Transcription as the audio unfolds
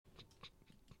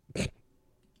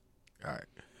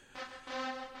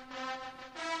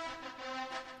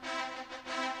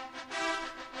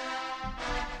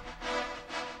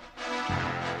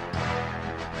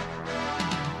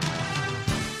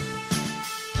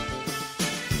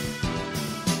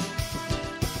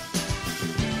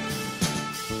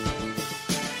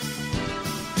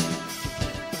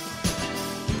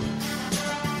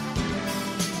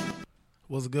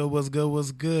What's good? What's good?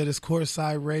 What's good? It's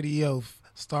Courtside Radio,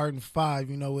 starting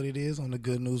 5. You know what it is on the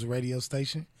Good News radio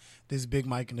station. This is Big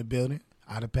Mike in the building,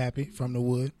 out of Pappy, from the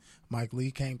Wood. Mike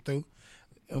Lee came through.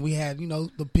 And we had,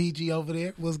 the PG over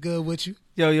there. What's good with you?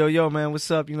 Yo, man. What's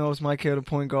up? It's Mike here, the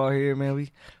point guard here, man.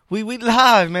 We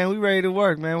live, man. We ready to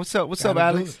work, man. What's up,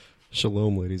 Alex?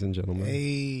 Shalom, ladies and gentlemen.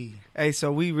 Hey,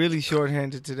 so we really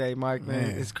shorthanded today, Mike,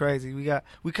 man. It's crazy. We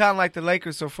kind of like the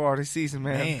Lakers so far this season,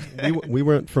 man. we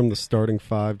went from the starting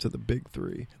 5 to the big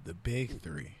 3. The big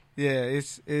 3. Yeah,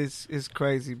 it's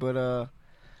crazy, but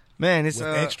man, it's with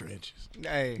extra inches.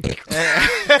 Hey.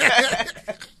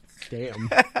 Damn.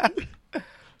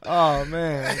 Oh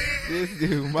man, this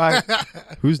dude, Mike.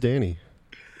 Who's Danny?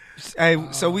 Hey,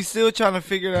 so we still trying to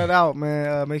figure that out,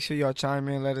 man. Make sure y'all chime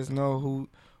in, let us know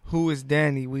who is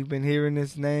Danny. We've been hearing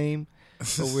this name,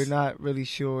 but we're not really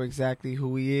sure exactly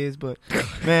who he is. But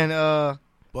man,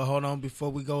 But hold on, before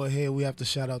we go ahead, we have to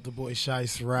shout out the boy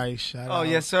Shice Rice.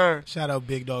 Yes, sir. Shout out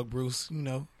Big Dog Bruce.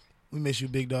 We miss you,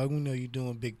 Big Dog. We know you're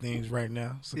doing big things right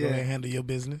now, so go ahead and handle your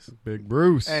business. Big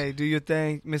Bruce. Hey, do your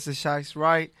thing, Mr. Shice,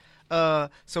 right?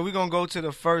 So we're going to go to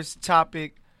the first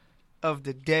topic of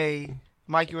the day.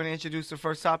 Mike, you want to introduce the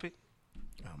first topic?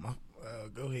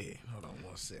 Go ahead. Hold on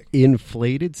one second.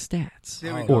 Inflated stats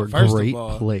or First great of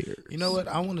all, players. You know what?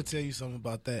 I want to tell you something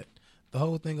about that. The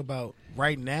whole thing about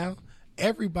right now, the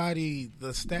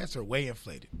stats are way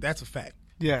inflated. That's a fact.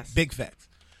 Yes. Big facts.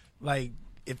 Like,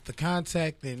 if the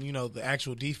contact and, the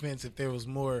actual defense, if there was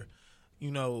more,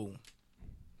 I'll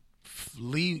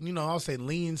say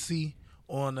leniency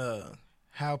on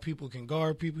how people can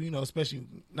guard people, especially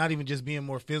not even just being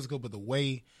more physical, but the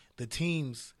way the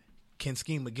teams can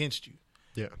scheme against you.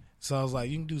 Yeah. So I was like,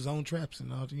 you can do zone traps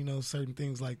and all, certain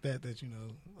things like that,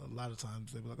 a lot of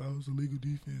times they'll be like, oh, it's illegal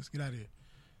defense. Get out of here.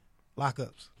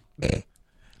 Lockups.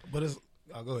 But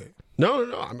go ahead. No.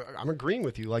 I'm agreeing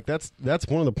with you. Like, that's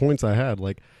one of the points I had.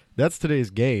 Like, that's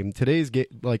today's game.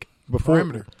 Like, before,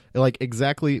 Perimeter. like,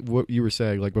 exactly what you were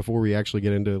saying, like, before we actually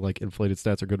get into, like, inflated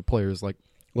stats or good players, like,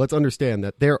 let's understand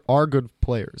that there are good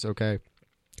players, okay?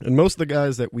 And most of the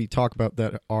guys that we talk about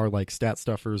that are, like, stat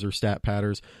stuffers or stat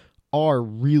patters are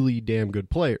really damn good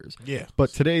players. Yeah. But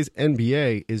today's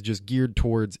NBA is just geared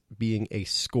towards being a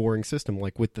scoring system,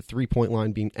 like with the three-point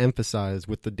line being emphasized,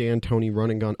 with the D'Antoni run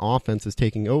and gun offenses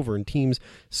taking over, and teams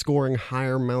scoring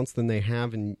higher amounts than they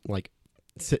have, and like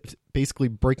basically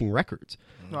breaking records.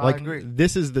 No, like, I agree.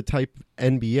 This is the type of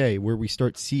NBA where we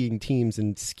start seeing teams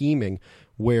and scheming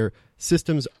where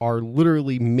systems are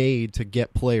literally made to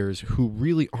get players who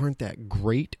really aren't that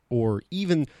great, or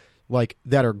even like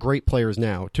that are great players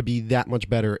now, to be that much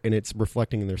better, and it's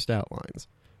reflecting in their stat lines.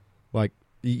 Like,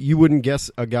 you wouldn't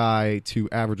guess a guy to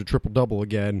average a triple-double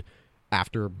again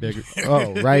after a big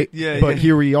right? But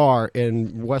here we are,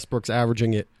 and Westbrook's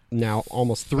averaging it now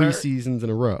almost 3 seasons in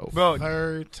a row. Bro,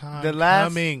 third time the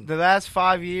last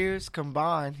 5 years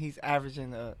combined, he's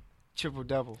averaging a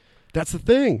triple-double. That's the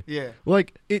thing. Yeah.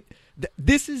 Like,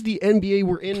 this is the NBA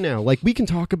we're in now. Like, we can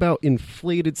talk about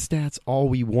inflated stats all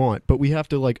we want, but we have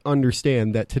to, like,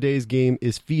 understand that today's game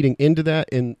is feeding into that.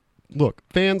 And look,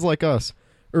 fans like us,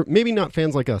 or maybe not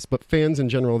fans like us, but fans in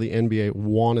general of the NBA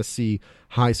want to see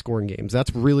high-scoring games.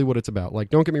 That's really what it's about. Like,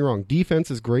 don't get me wrong, defense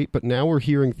is great, but now we're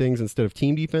hearing things, instead of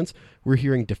team defense, we're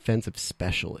hearing defensive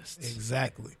specialists.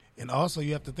 Exactly. And also,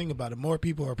 you have to think about it. More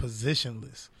people are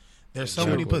positionless. There's so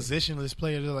many positionless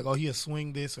players. They're like, oh, he'll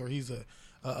swing this, or he's a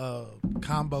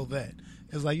combo that.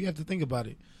 It's like, you have to think about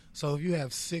it. So if you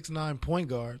have 6'9" point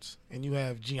guards and you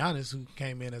have Giannis, who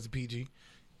came in as a PG,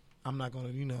 I'm not going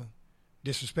to,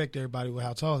 disrespect everybody with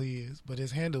how tall he is, but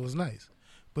his handle is nice.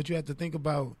 But you have to think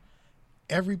about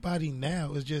everybody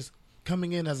now is just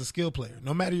coming in as a skill player.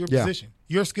 No matter your position,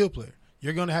 you're a skill player.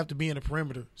 You're going to have to be in the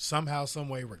perimeter somehow, some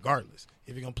way, regardless,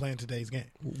 if you're going to play in today's game.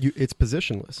 It's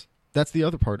positionless. That's the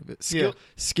other part of it.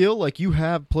 Skill, like, you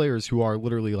have players who are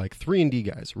literally like 3-and-D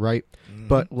guys, right? Mm-hmm.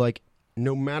 But like,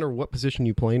 no matter what position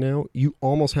you play now, you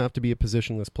almost have to be a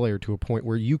positionless player to a point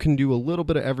where you can do a little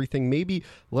bit of everything, maybe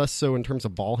less so in terms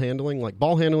of ball handling. Like,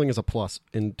 ball handling is a plus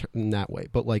in that way,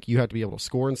 but like, you have to be able to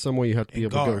score in some way. You have to be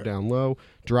able to go down low,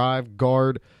 drive,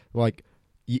 guard. Like,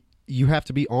 you have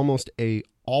to be almost a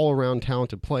all-around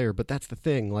talented player. But that's the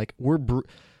thing. Like,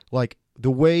 the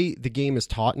way the game is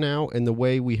taught now, and the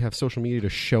way we have social media to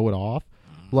show it off,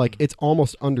 like, it's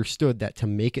almost understood that to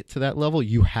make it to that level,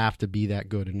 you have to be that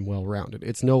good and well-rounded.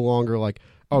 It's no longer like,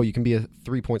 oh, you can be a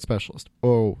three-point specialist.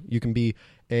 Oh, you can be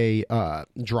a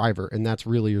driver, and that's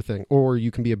really your thing. Or you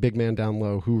can be a big man down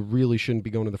low who really shouldn't be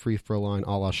going to the free throw line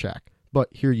a la Shaq. But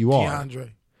here you are.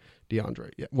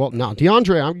 DeAndre. Yeah. Well, no,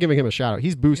 DeAndre, I'm giving him a shout out.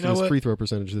 He's boosted his what? free throw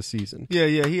percentage this season. Yeah,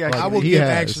 he actually. I will he give has.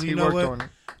 actually. He You know worked what? on it.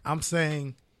 I'm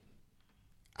saying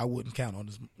I wouldn't count on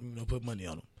this. Put money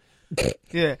on him.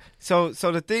 Yeah. So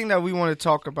the thing that we want to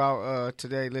talk about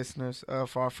today, listeners,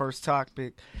 for our first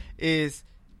topic, is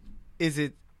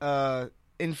it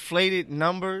inflated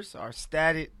numbers or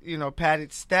padded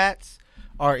stats,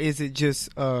 or is it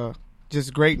just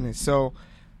greatness? So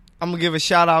I'm gonna give a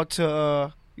shout out to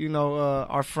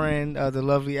our friend, the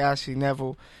lovely Ashley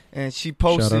Neville, and she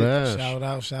posted.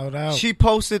 Shout out. She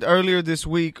posted earlier this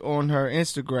week on her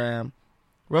Instagram.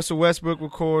 Russell Westbrook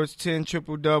records 10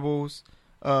 triple-doubles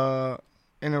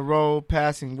in a row,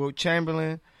 passing Wilt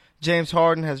Chamberlain. James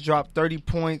Harden has dropped 30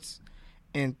 points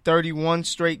in 31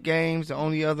 straight games. The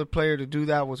only other player to do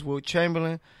that was Wilt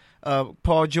Chamberlain.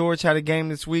 Paul George had a game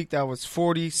this week that was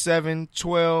 47,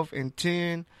 12, and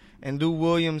 10. And Lou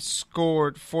Williams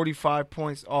scored 45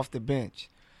 points off the bench.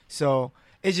 So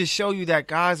it just shows you that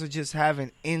guys are just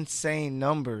having insane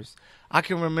numbers. I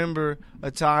can remember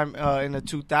a time in the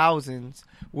 2000s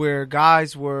where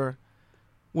guys were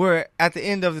at the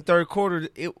end of the third quarter,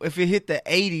 if it hit the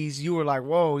 80s, you were like,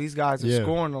 whoa, these guys are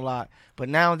scoring a lot. But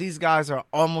now these guys are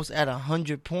almost at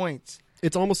 100 points.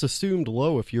 It's almost assumed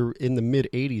low if you're in the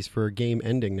mid-80s for a game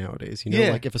ending nowadays.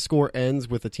 Like if a score ends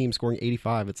with a team scoring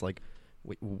 85, it's like,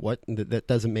 wait, what? That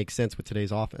doesn't make sense with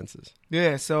today's offenses.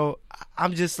 Yeah, so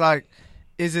I'm just like,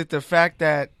 is it the fact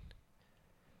that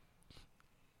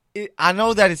I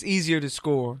know that it's easier to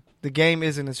score. The game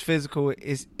isn't as physical.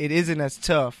 It isn't as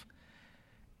tough.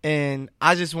 And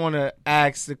I just want to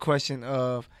ask the question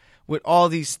of, with all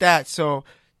these stats, so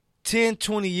 10,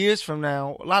 20 years from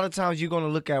now, a lot of times you're going to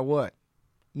look at what?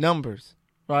 Numbers,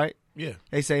 right? Yeah.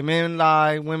 They say men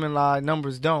lie, women lie,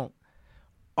 numbers don't.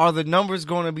 Are the numbers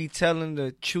going to be telling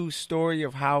the true story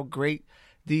of how great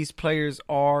these players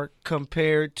are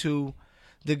compared to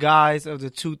the guys of the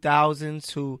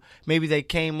 2000s who maybe they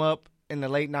came up in the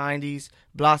late 90s,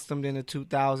 blossomed in the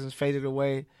 2000s, faded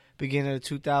away beginning of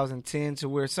 2010, to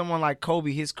where someone like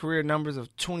Kobe, his career numbers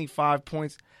of 25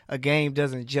 points a game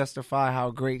doesn't justify how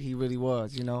great he really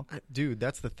was, Dude,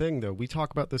 that's the thing, though. We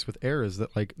talk about this with eras,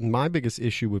 that like my biggest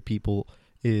issue with people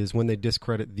is when they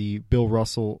discredit the Bill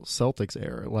Russell Celtics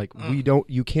era. Like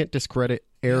you can't discredit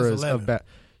eras of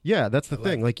Yeah, that's the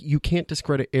thing. Like, you can't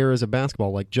discredit eras of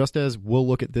basketball. Like, just as we'll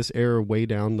look at this era way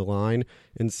down the line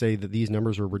and say that these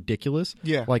numbers are ridiculous,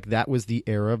 like, that was the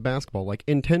era of basketball. Like,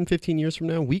 in 10, 15 years from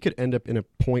now, we could end up in a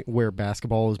point where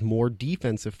basketball is more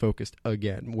defensive-focused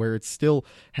again, where it still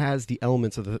has the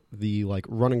elements of the like,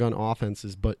 running-on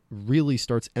offenses, but really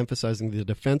starts emphasizing the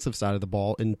defensive side of the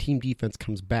ball, and team defense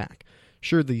comes back.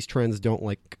 Sure, these trends don't,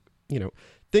 like,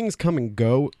 things come and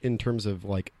go in terms of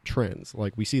like trends.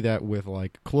 Like we see that with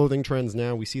like clothing trends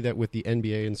now. We see that with the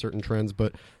NBA and certain trends.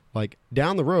 But like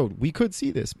down the road, we could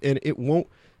see this, and it won't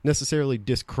necessarily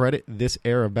discredit this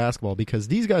era of basketball because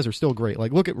these guys are still great.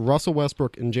 Like look at Russell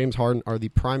Westbrook and James Harden are the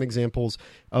prime examples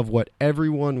of what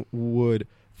everyone would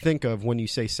think of when you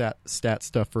say stat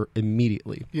stuff for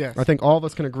immediately. Yes, I think all of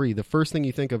us can agree. The first thing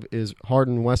you think of is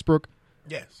Harden and Westbrook.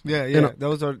 Yes. Yeah.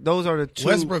 Those are the two.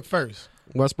 Westbrook first.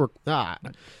 Westbrook,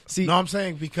 see, no, I'm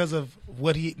saying because of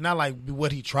what he, not like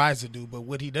what he tries to do, but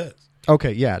what he does.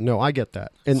 Okay, yeah, no, I get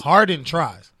that. And Harden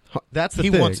tries. That's the he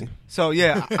thing. Wants it. So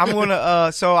yeah, I'm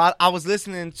gonna. So I was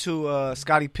listening to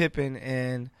Scottie Pippen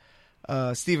and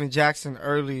Steven Jackson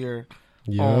earlier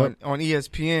on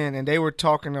ESPN, and they were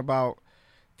talking about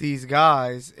these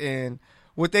guys, and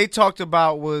what they talked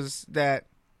about was that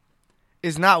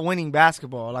it's not winning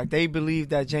basketball. Like they believe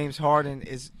that James Harden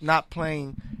is not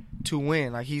playing to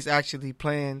win. Like he's actually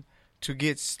playing to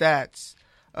get stats.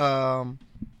 And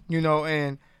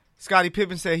Scottie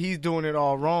Pippen said he's doing it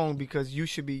all wrong because you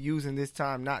should be using this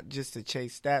time not just to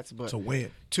chase stats, but to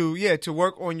win. To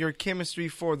work on your chemistry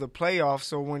for the playoffs.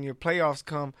 So when your playoffs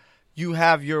come, you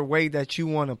have your way that you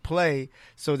want to play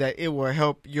so that it will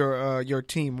help your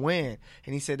team win.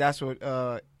 And he said that's what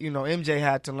MJ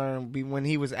had to learn when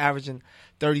he was averaging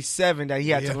 37, that he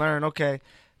had to learn, okay,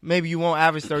 maybe you won't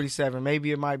average 37.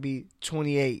 Maybe it might be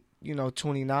 28,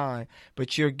 29.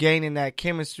 But you're gaining that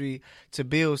chemistry to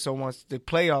build. So once the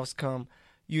playoffs come,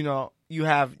 you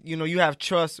have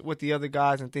trust with the other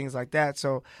guys and things like that.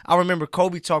 So I remember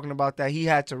Kobe talking about that. He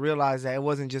had to realize that it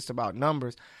wasn't just about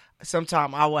numbers.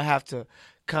 Sometimes I would have to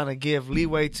kind of give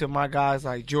leeway to my guys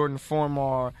like Jordan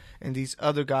Formar and these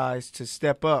other guys to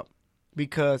step up.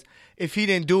 Because if he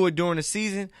didn't do it during the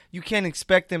season, you can't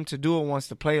expect them to do it once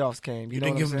the playoffs came. You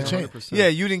didn't give them the chance. Yeah,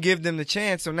 you didn't give them the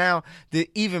chance. So now the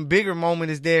even bigger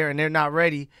moment is there and they're not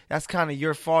ready. That's kind of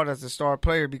your fault as a star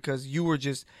player because you were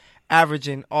just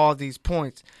averaging all these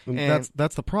points. And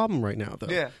that's the problem right now,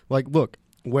 though. Yeah. Like, look,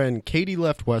 when KD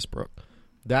left Westbrook,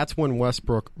 that's when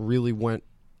Westbrook really went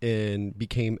and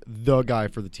became the guy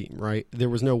for the team, right? There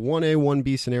was no 1A,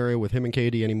 1B scenario with him and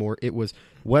KD anymore. It was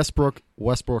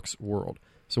Westbrook's world.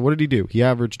 So what did he do? He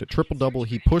averaged a triple-double.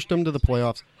 He pushed them to the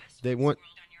playoffs. They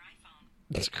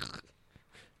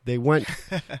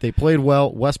played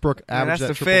well. Westbrook averaged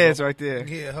that's the feds right there.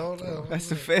 Yeah, hold on. That's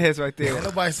the feds right there. Ain't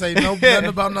nobody say nothing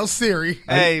about no Siri.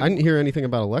 Hey, I didn't hear anything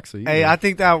about Alexa either. Hey, I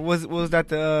think that was that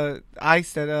the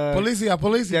ICE that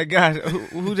Policia. that guy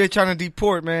who they trying to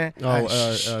deport, man. Hey,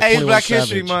 It's Black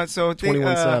History Month, so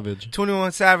 21 Savage.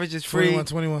 21 Savage is free.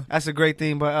 21. That's a great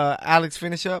thing. But Alex,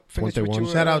 finish what you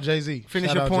were, Shout out Jay-Z. Finish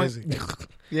Shout your out point. Jay-Z.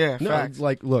 Yeah, No, facts.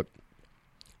 like, look,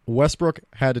 Westbrook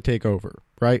had to take over,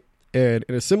 right? And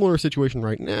in a similar situation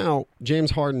right now,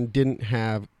 James Harden didn't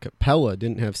have Capella,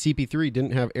 didn't have CP3,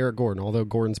 didn't have Eric Gordon, although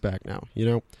Gordon's back now, you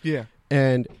know? Yeah.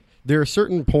 And there are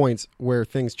certain points where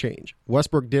things change.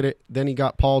 Westbrook did it, then he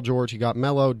got Paul George, he got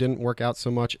Melo, didn't work out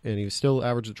so much, and he still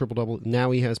averaged a triple-double.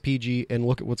 Now he has PG, and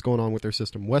look at what's going on with their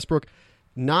system. Westbrook,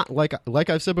 not like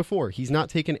I've said before, he's not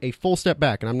taken a full step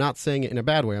back, and I'm not saying it in a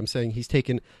bad way. I'm saying he's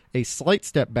taken a slight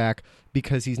step back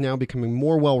because he's now becoming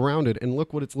more well-rounded, and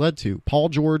look what it's led to. Paul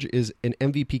George is an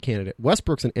MVP candidate.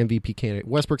 Westbrook's an MVP candidate.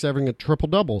 Westbrook's averaging a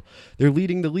triple-double. They're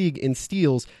leading the league in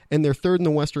steals, and they're third in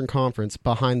the Western Conference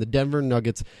behind the Denver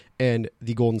Nuggets and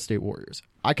the Golden State Warriors.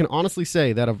 I can honestly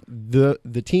say that of the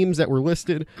teams that were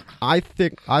listed, I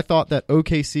thought that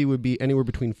OKC would be anywhere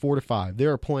between 4 to 5. They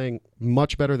are playing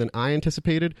much better than I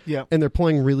anticipated, and they're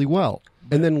playing really well.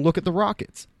 And then look at the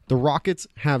Rockets. The Rockets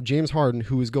have James Harden,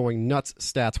 who is going nuts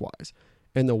stats-wise.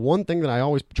 And the one thing that I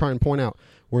always try and point out,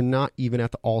 we're not even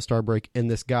at the All-Star break,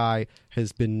 and this guy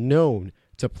has been known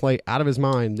to play out of his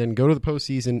mind, then go to the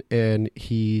postseason, and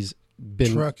he's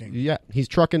been trucking. Yeah, he's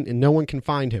trucking, and no one can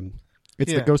find him.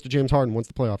 It goes to James Harden once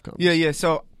the playoff comes. Yeah.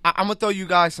 So I'm going to throw you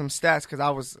guys some stats because I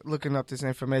was looking up this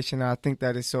information, and I think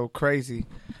that is so crazy.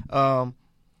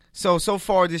 So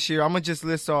far this year, I'm going to just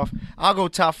list off. I'll go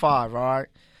top 5, all right?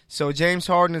 So James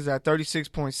Harden is at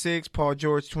 36.6, Paul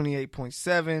George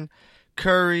 28.7,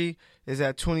 Curry is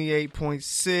at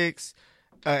 28.6,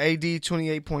 AD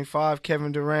 28.5,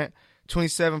 Kevin Durant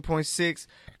 27.6.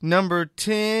 Number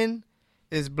 10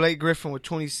 is Blake Griffin with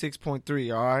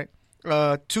 26.3, all right?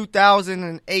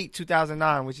 2008,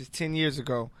 2009, which is 10 years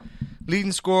ago.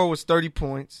 Leading scorer was 30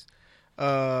 points.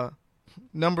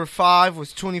 Number 5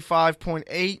 was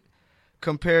 25.8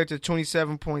 compared to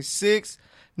 27.6.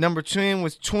 Number 10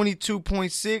 was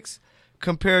 22.6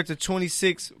 compared to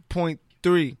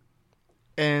 26.3.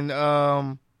 And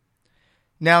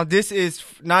now this is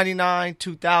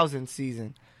 99-2000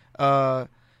 season.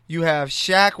 You have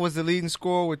Shaq was the leading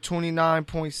scorer with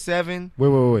 29.7.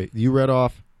 Wait. You read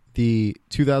off the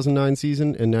 2009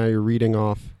 season, and now you're reading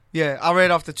off. Yeah, I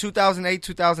read off the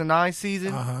 2008-2009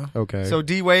 season. Okay. So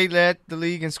D-Wade led the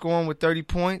league in scoring with 30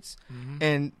 points.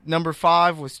 And number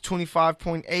 5 was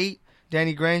 25.8.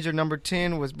 Danny Granger, number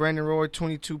 10, was Brandon Roy,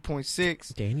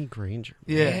 22.6. Danny Granger.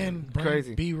 Yeah, and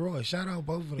crazy. B. Roy. Shout out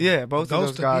both of them. Yeah, both of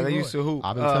those guys. They used to hoop.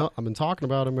 I've been talking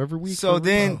about him every week. So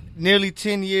then, nearly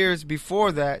 10 years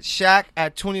before that, Shaq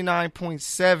at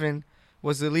 29.7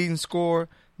 was the leading scorer.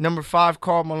 Number 5,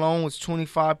 Karl Malone, was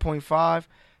 25.5.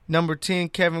 Number 10,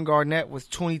 Kevin Garnett, was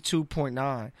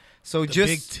 22.9. So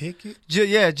big ticket?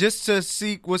 Just to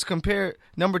see what's compared.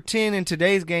 Number 10 in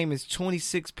today's game is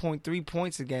 26.3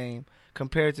 points a game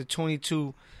compared to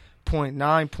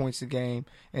 22.9 points a game.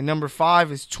 And number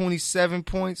 5 is 27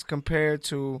 points compared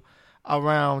to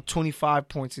around 25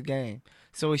 points a game.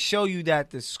 So it shows you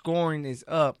that the scoring is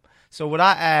up. So what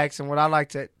I ask and what I like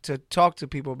to talk to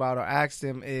people about or ask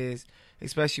them is,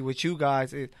 especially with you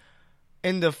guys, is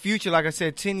in the future, like I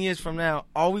said, 10 years from now,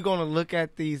 are we going to look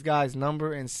at these guys'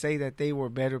 number and say that they were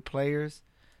better players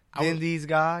than these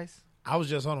guys? I was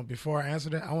just on them. Before I answer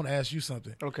that, I want to ask you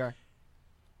something. Okay.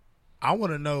 I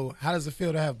want to know, how does it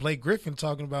feel to have Blake Griffin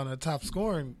talking about on the top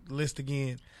scoring list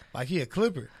again, like he a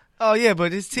Clipper? Oh, yeah,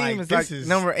 but his team Like, is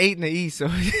number 8 in the East. So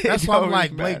that's why I'm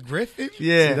like, Blake Griffin?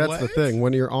 Yeah. See, that's the thing.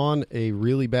 When you're on a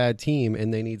really bad team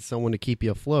and they need someone to keep you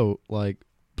afloat, like,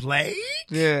 Blake?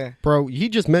 Yeah. Bro, he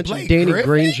just mentioned Blake Danny Griffin?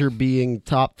 Granger being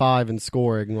top 5 in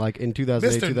scoring, like in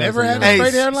 2008, Mr. 2009. Never had a Hey,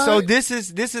 straight hairline? so this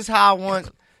is how I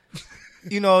want,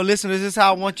 listeners, this is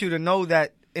how I want you to know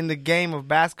that in the game of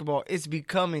basketball, it's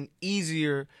becoming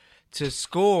easier to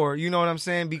score, you know what I'm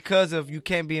saying, because of you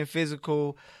can't be in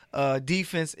physical,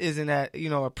 defense isn't at,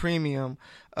 a premium.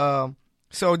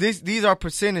 So these are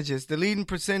percentages. The leading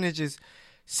percentage is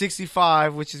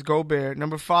 65, which is Gobert.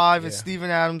 Number 5 is Steven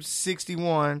Adams,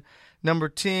 61. Number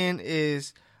 10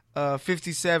 is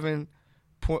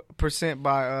 57%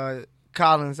 by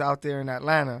Collins out there in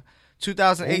Atlanta.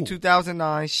 2008,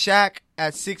 2009, Shaq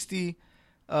at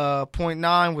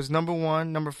 60.9 was number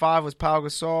 1. Number 5 was Pau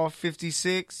Gasol,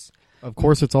 56. Of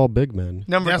course, it's all big men.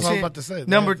 Number That's 10, what I was about to say.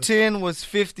 Number 10 was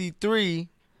 53%.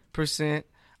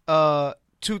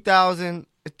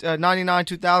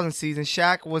 99-2000 season,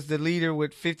 Shaq was the leader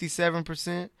with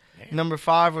 57%. Damn. Number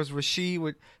 5 was Rasheed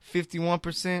with 51%. I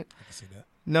can see that.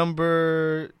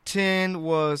 Number 10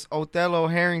 was Othello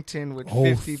Harrington with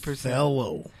 50%.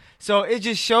 Othello. So it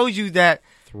just shows you that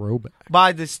Throwback.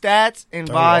 by the stats and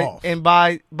Throw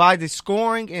by the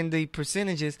scoring and the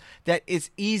percentages that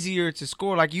it's easier to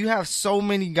score. Like you have so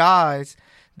many guys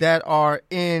that are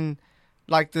in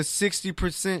like the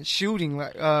 60% shooting.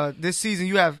 Like this season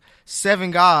you have 7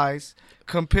 guys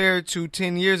compared to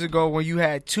 10 years ago when you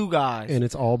had 2 guys. And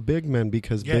it's all big men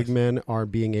because big men are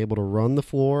being able to run the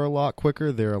floor a lot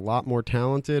quicker. They're a lot more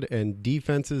talented, and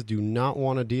defenses do not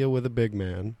want to deal with a big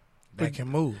man that can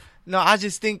move. No, I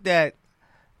just think that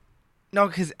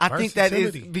because I think that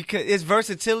is because it's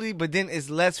versatility, but then it's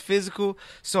less physical.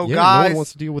 So yeah, guys, no one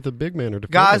wants to deal with a big man or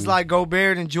defend guys him. like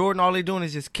Gobert and Jordan, all they're doing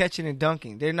is just catching and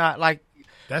dunking. They're not like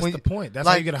that's the point. That's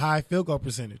how you get a high field goal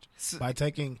percentage by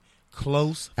taking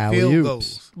close field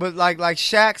goals. But like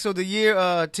Shaq, so the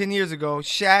year 10 years ago,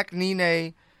 Shaq,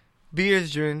 Nene,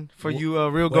 Beardren, for you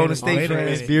real Golden State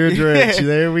fans. Beardren,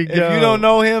 there we go. If you don't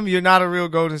know him, you're not a real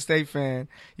Golden State fan.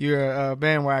 You're a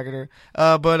bandwagoner.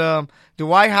 But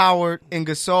Dwight Howard and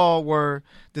Gasol were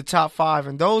the top 5,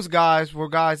 and those guys were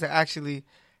guys that actually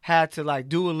had to like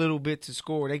do a little bit to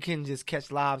score. They couldn't just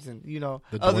catch lobs and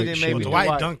other than maybe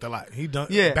Dwight dunked a lot. He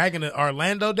dunked back in the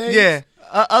Orlando days. Yeah,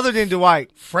 other than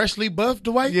Dwight, freshly buffed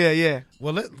Dwight. Yeah.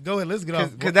 Well, go ahead. Let's get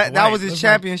off because that was his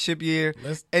championship year.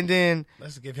 And then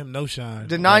let's give him no shine.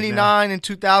 The 99 and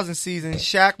 2000 season,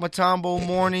 Shaq, Mutombo,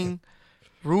 Mourning,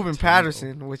 Ruben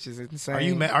Patterson, which is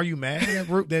insane. Are you mad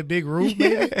at that big Rube?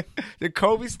 Yeah. The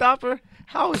Kobe stopper.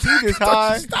 How is he this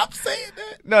high? Stop saying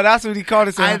that. No, that's what he called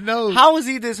it. I know. How is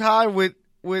he this high with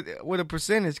a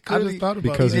percentage? Clearly, I just thought about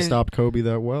because he stopped Kobe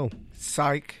that well.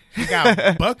 Psych. He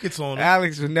got buckets on him.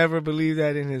 Alex would never believe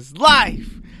that in his life.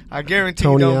 I guarantee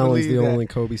Tony you don't Allen's believe the that. only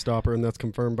Kobe stopper, and that's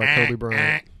confirmed by Kobe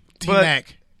Bryant.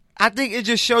 T-Mac. I think it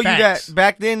just showed you that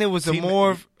back then it was a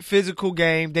more physical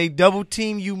game. They double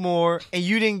team you more, and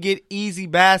you didn't get easy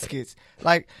baskets.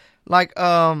 Like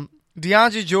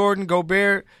DeAndre Jordan,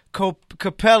 Gobert,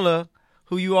 Capella,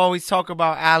 who you always talk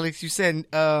about, Alex. You said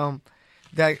that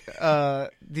the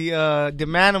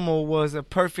Manimal was a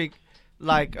perfect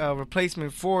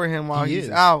replacement for him while he's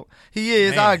out. He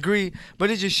is, man. I agree.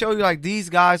 But it just shows you like these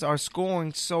guys are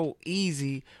scoring so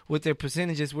easy with their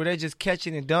percentages where they're just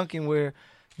catching and dunking where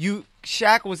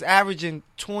Shaq was averaging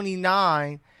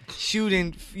 29,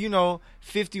 shooting,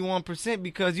 51%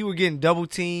 because you were getting double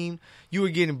teamed, you were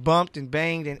getting bumped and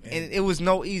banged, and it was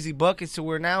no easy buckets to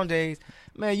where nowadays,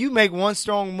 man, you make one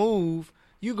strong move,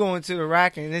 you go into the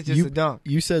rack and it's just a dunk.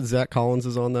 You said Zach Collins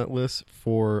is on that list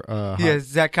for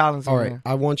Zach Collins. All right,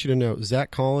 I want you to know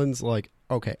Zach Collins.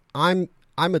 Okay, I'm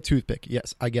a toothpick.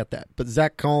 Yes, I get that. But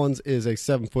Zach Collins is a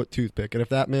 7-foot toothpick, and if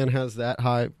that man has that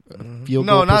high field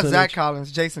goal not percentage, Zach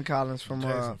Collins, Jason Collins from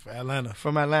Atlanta.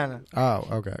 From Atlanta. Oh,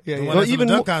 okay. Yeah, well,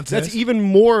 that's even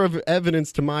more of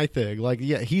evidence to my thing.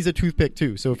 He's a toothpick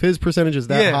too. So if his percentage is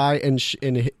that high, and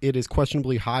it is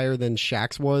questionably higher than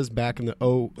Shaq's was back in the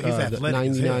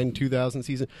 99-2000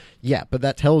 season, but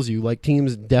that tells you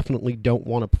teams definitely don't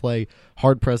want to play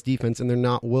hard press defense, and they're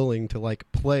not willing to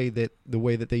play that the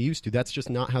way that they used to. That's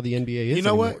just not how the NBA is. You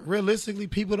know anymore. what? Realistically,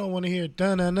 people don't want to hear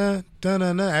dun-na-na,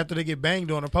 dun-na-na after they get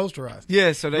banged on or posterized.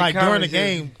 Yeah, so they during the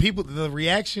game, the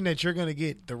reaction that you're going to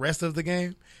get the rest of the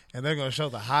game, and they're going to show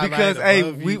the highlight.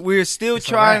 Because we're still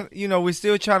trying, we're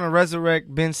still trying to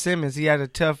resurrect Ben Simmons. He had a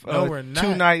tough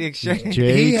 2-night exchange.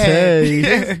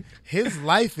 His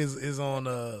life is on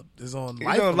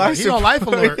life alert. He's on life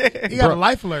alert. He got a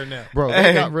life alert now. Bro,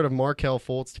 they got rid of Markelle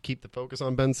Fultz to keep the focus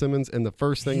on Ben Simmons, and the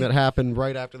first thing that happened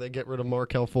right after they get rid of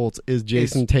Markelle Fultz is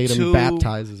Jason Tatum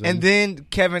baptizes him. And then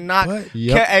Kevin Knox.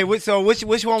 Yep. So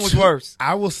which one was worse?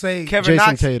 I will say Kevin Jason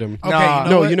Knox. Tatum.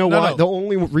 Okay, you know why? The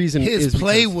only reason his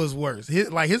play was worse.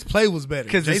 His play was better.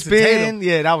 Because the spin,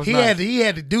 Tatum, that was nice. He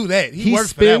had to do that. He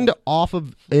spinned off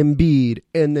of Embiid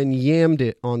and then yammed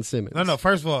it on Simmons. No.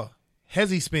 First of all,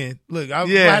 Hezzy spin. Look, I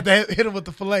had to hit him with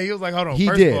the fillet. He was like, hold on. He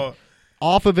first did. of all,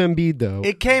 off of Embiid, though.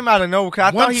 It came out of nowhere.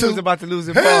 I thought he was about to lose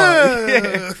it.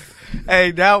 Yeah.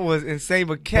 Hey, that was insane.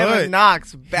 But Kevin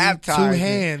Knox baptized.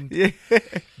 Two-hand. Yeah.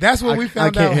 That's when we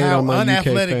found out how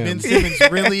unathletic Ben Simmons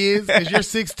really is. Because you're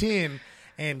 6'10",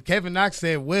 And Kevin Knox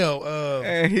said, "Well,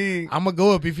 And I'm gonna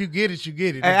go up. If you get it, you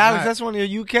get it." Hey, If Alex, not- that's one of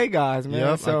your UK guys, man.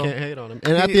 Yep, So, I can't hate on him.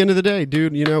 And at the end of the day,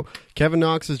 dude, Kevin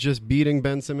Knox is just beating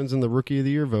Ben Simmons in the Rookie of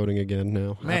the Year voting again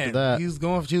now. man, after that,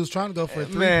 he was trying to go for a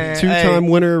 3. Man. two-time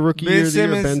winner, Rookie Ben Year of the Year,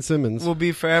 Simmons Ben Simmons. will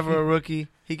be forever a rookie.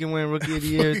 He can win Rookie of the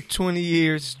Year 20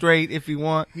 years straight if he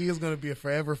want. He is going to be a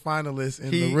forever finalist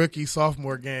in He- the rookie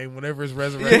sophomore game whenever it's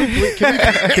resurrected.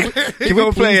 Can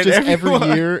we play please it just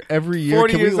every every year,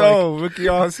 40 can years we, like, old, rookie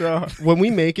all-star. when we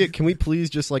make it, can we please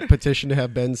just like petition to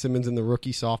have Ben Simmons in the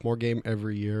rookie sophomore game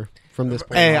every year from this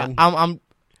point Hey, on?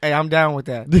 I'm down with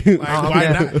that. Like, I'm why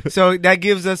down. not? So that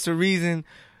gives us a reason,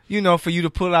 for you to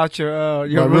pull out your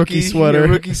My rookie sweater. Your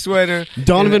rookie sweater.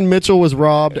 Donovan Mitchell was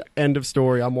robbed. End of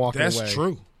story. I'm walking away. That's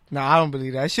true. No, I don't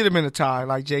believe that. It should have been a tie,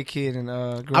 like J. Kidd and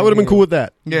Grant I would have been Hill. cool with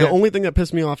that. Yeah. The only thing that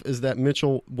pissed me off is that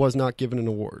Mitchell was not given an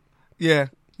award. Yeah,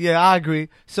 I agree.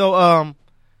 So,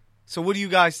 so what do you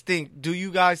guys think? Do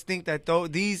you guys think that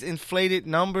these inflated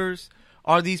numbers,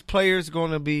 are these players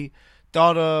going to be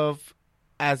thought of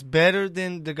as better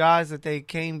than the guys that they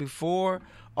came before,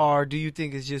 or do you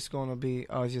think it's just going to be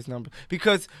just numbers?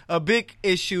 Because a big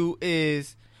issue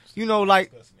is,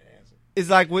 it's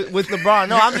like with LeBron.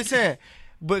 No, I'm just saying,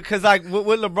 because like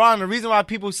with LeBron, the reason why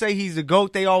people say he's the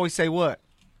GOAT, they always say what?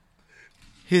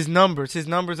 His numbers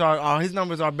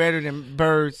are better than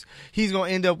Bird's. He's gonna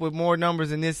end up with more numbers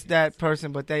than that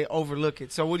person, but they overlook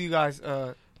it. So what do you guys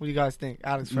think,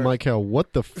 Alex? First. Michael,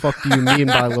 what the fuck do you mean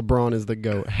by LeBron is the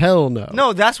GOAT? Hell no.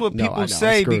 No, that's what No, I people know.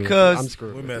 say I'm screwing because with you. I'm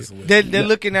screwing We're with you. messing with they're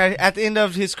looking at the end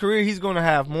of his career, he's gonna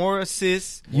have more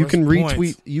assists. You can Worst retweet.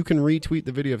 points. You can retweet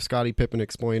the video of Scottie Pippen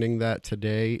explaining that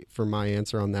today. For my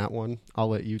answer on that one, I'll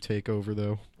let you take over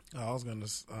though. I was going to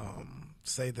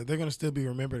say that they're going to still be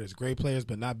remembered as great players,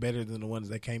 but not better than the ones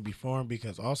that came before them,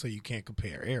 because also you can't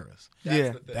compare eras.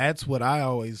 That's what I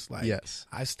always like. Yes.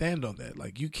 I stand on that.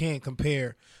 Like, you can't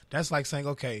compare. That's like saying,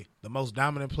 okay, the most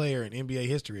dominant player in NBA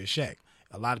history is Shaq.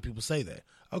 A lot of people say that.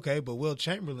 Okay, but Will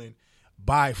Chamberlain,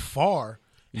 by far,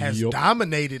 has Yup.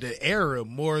 dominated an era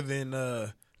more than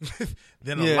a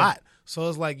lot. So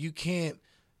it's like you can't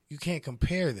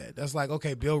compare that. That's like,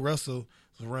 okay, Bill Russell's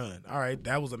run. All right,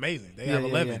 that was amazing. They have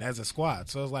 11 as a squad.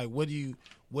 So it's like, what do you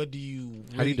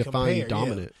really How do you define compare?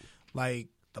 dominant? Yeah. Like,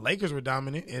 the Lakers were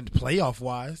dominant in playoff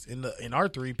wise in our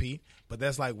 3-peat, but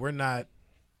that's like, we're not,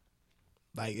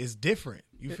 like, it's different.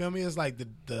 You feel me? It's like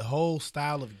the whole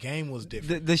style of game was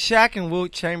different. The Shaq and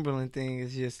Wilt Chamberlain thing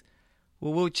is just,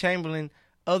 Wilt Chamberlain,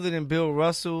 other than Bill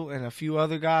Russell and a few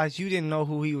other guys, you didn't know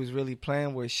who he was really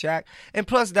playing with. Shaq. And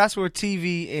plus, that's where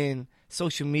TV and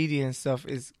social media and stuff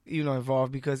is,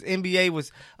 involved, because NBA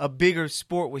was a bigger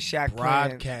sport with Shaq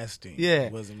Broadcasting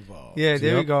was involved. Yeah,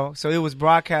 there Yep. you go. So it was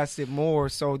broadcasted more,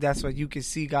 so that's why you can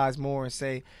see guys more and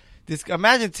say, this.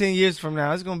 Imagine 10 years from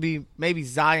now, it's going to be maybe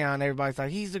Zion. Everybody's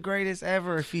like, he's the greatest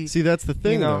ever. If he See, that's the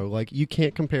thing, though. Like, you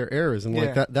can't compare eras, and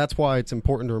like Yeah. that's why it's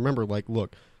important to remember. Like,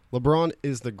 look, LeBron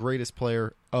is the greatest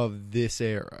player of this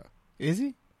era. Is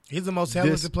he? He's the most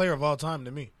talented player of all time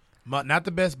to me. Not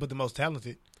the best, but the most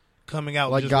talented. Coming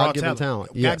out Like just raw God-given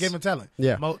talent. Yes. God-given talent.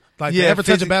 Yeah. Like, Yeah, to ever touch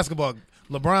a physic- basketball,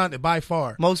 LeBron, by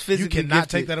far, Most you physically cannot gifted.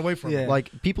 take that away from Yeah. him.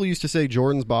 Like, people used to say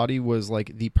Jordan's body was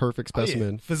like the perfect Oh, yeah.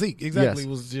 specimen. Physique, exactly, Yes.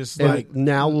 was just And like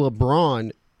now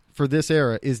LeBron, for this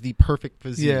era, is the perfect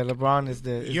physique. Yeah, LeBron is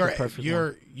the perfect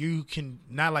one. you can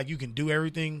not like you can do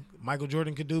everything Michael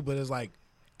Jordan could do, but it's like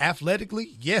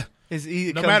athletically, yeah,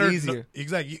 It no comes matter easier.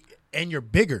 exactly, and you're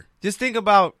bigger. Just think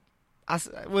about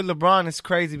with LeBron. It's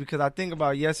crazy because I think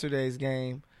about yesterday's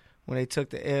game when they took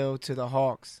the L to the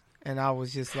Hawks, and I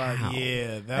was just like,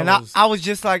 Yeah, that and was. I was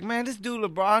just like, man, this dude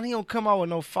LeBron, he don't come out with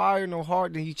no fire, no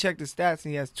heart. Then you check the stats,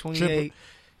 and he has 28,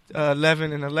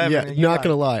 11, and 11. Yeah, and you're not like,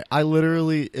 gonna lie. I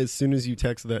literally, as soon as you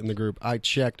texted that in the group, I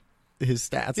checked his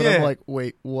stats, and I'm Yeah. like,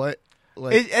 wait, what?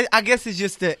 Like, I guess it's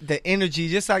just the energy.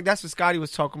 Just like that's what Scotty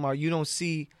was talking about. You don't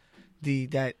see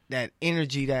that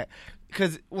energy that.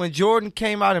 Because when Jordan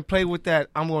came out and played with that,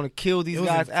 I'm going to kill these It was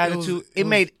guys a- it attitude, was- it it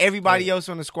made was- everybody yeah. else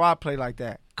on the squad play like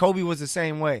that. Kobe was the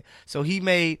same way. So he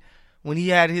made, when he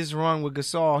had his run with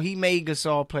Gasol, he made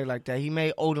Gasol play like that. He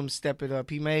made Odom step it up.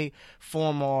 He made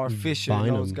Formar, Fisher, and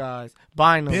those Bynum. guys.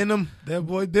 Bynum. Benham, that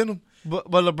boy Benham. But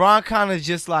LeBron kind of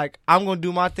just like, I'm going to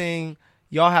do my thing.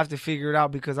 Y'all have to figure it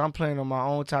out because I'm playing on my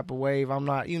own type of wave. I'm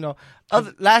not,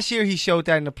 last year he showed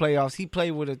that in the playoffs. He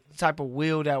played with a type of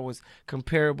will that was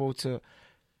comparable to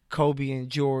Kobe and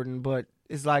Jordan. But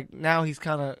it's like now he's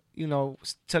kind of,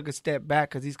 took a step back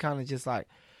because he's kind of just like,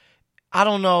 I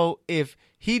don't know if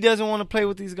he doesn't want to play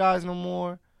with these guys no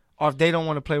more or if they don't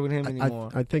want to play with him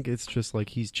anymore. I think it's just like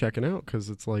he's checking out because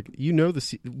it's like, you know,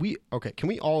 can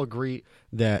we all agree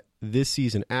that this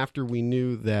season, after we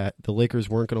knew that the Lakers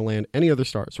weren't going to land any other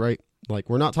stars, right? Like,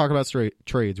 we're not talking about straight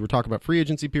trades. We're talking about free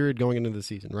agency period going into the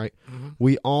season, right? Mm-hmm.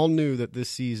 We all knew that this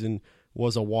season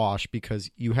was a wash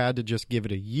because you had to just give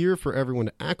it a year for everyone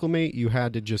to acclimate. You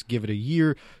had to just give it a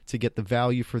year to get the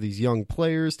value for these young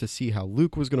players, to see how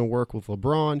Luke was going to work with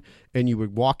LeBron, and you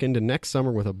would walk into next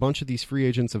summer with a bunch of these free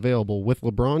agents available with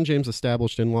LeBron James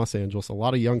established in Los Angeles, a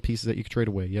lot of young pieces that you could trade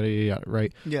away, yada, yada, yada,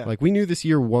 right? Yeah. Like, we knew this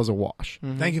year was a wash.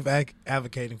 Mm-hmm. Thank you for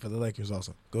advocating for the Lakers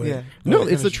also. Go ahead. Yeah. No,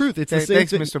 it's the truth. It's the same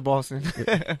Thanks, thing. Mr. Boston.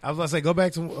 I was going to say, go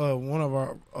back to one of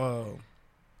our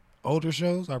older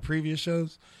shows, our previous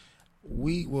shows.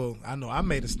 I know I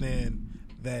made a stand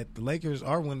that the Lakers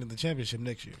are winning the championship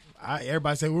next year.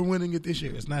 Everybody say we're winning it this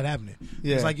year. It's not happening.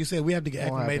 Yeah. It's like you said, we have to get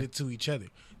acclimated to each other.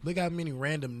 Look how many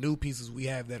random new pieces we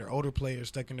have that are older players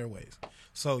stuck in their ways.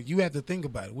 So you have to think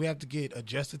about it. We have to get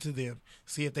adjusted to them,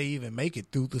 see if they even make it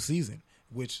through the season,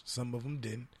 which some of them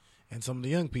didn't, and some of the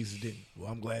young pieces didn't.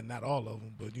 Well, I'm glad not all of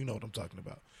them, but you know what I'm talking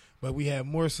about. But we have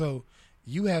more so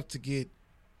you have to get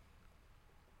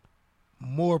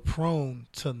more prone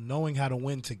to knowing how to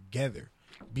win together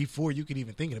before you could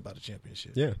even thinking about a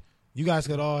championship. Yeah. You guys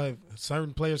could all have,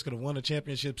 certain players could have won a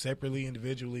championship separately,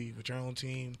 individually, with your own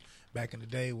team back in the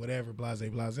day, whatever, blase,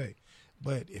 blase.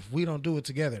 But if we don't do it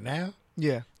together now,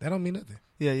 that don't mean nothing.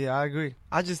 Yeah, I agree.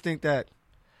 I just think that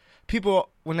people,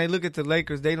 when they look at the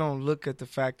Lakers, they don't look at the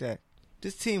fact that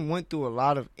this team went through a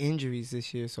lot of injuries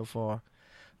this year so far.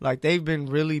 Like, they've been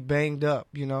really banged up,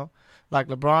 you know. Like,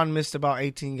 LeBron missed about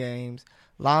 18 games.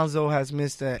 Lonzo has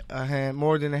missed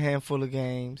more than a handful of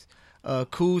games.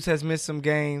 Kuz has missed some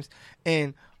games.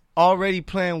 And already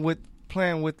playing with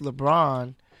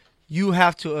LeBron, you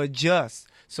have to adjust.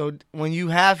 So when you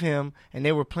have him and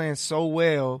they were playing so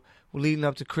well leading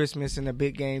up to Christmas in a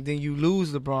big game, then you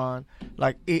lose LeBron.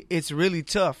 Like, it's really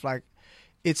tough. Like,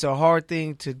 it's a hard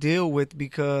thing to deal with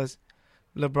because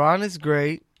LeBron is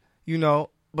great, you know,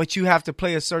 but you have to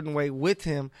play a certain way with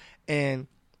him. And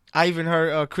I even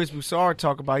heard Chris Broussard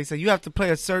talk about it. He said you have to play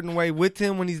a certain way with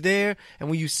him when he's there, and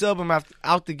when you sub him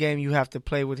out the game, you have to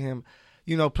play with him,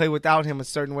 you know, play without him a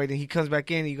certain way. Then he comes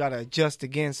back in, and you got to adjust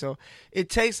again. So it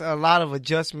takes a lot of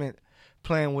adjustment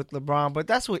playing with LeBron, but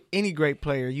that's with any great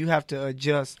player. You have to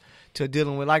adjust to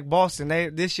dealing with. Like Boston,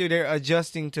 this year they're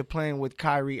adjusting to playing with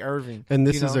Kyrie Irving. And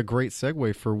this is a great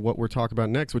segue for what we're talking about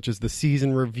next, which is the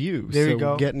season review. There you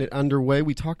go. Getting it underway.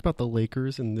 We talked about the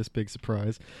Lakers and this big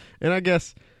surprise. And I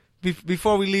guess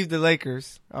before we leave the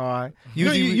Lakers, all right.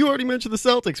 You already mentioned the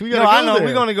Celtics. We got to go. I know there.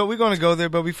 we're gonna go there,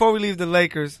 but before we leave the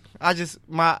Lakers,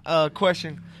 my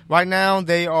question right now,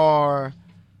 they are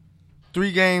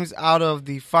 3 games out of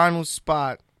the final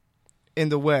spot in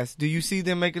the West. Do you see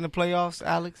them making the playoffs,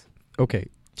 Alex? Okay,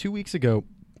 2 weeks ago,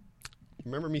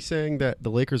 remember me saying that the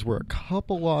Lakers were a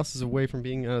couple losses away from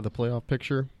being out of the playoff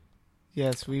picture?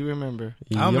 Yes, we remember.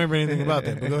 I don't remember anything about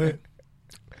that, but go ahead.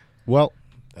 Well,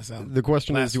 the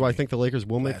question is, do I think the Lakers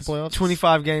will make the playoffs?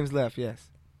 25 games left, yes.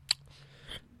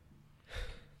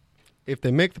 If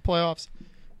they make the playoffs,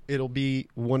 it'll be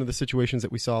one of the situations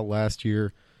that we saw last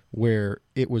year where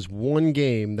it was one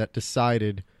game that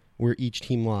decided where each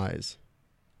team lies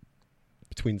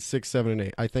between 6, 7, and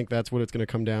 8. I think that's what it's going to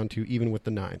come down to, even with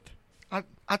the 9th.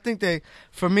 I think they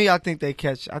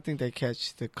catch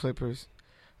the Clippers.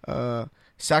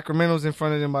 Sacramento's in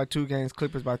front of them by 2 games,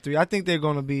 Clippers by 3. I think they're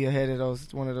going to be ahead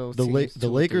of one of those teams. The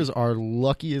Lakers are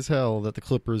lucky as hell that the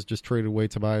Clippers just traded away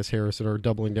Tobias Harris and are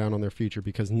doubling down on their future,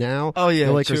 because now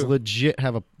the Lakers legit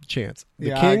have a chance.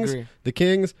 The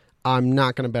Kings, I'm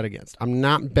not going to bet against. I'm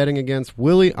not betting against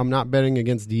Willie. I'm not betting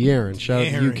against De'Aaron. Shout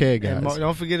out to UK guys. And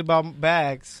don't forget about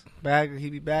Bags.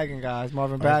 He be bagging guys.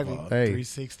 Marvin Bagley. Hey,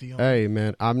 360. Hey,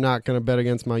 man, I'm not going to bet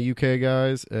against my UK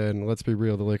guys. And let's be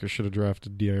real, the Lakers should have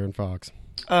drafted De'Aaron Fox.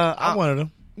 I wanted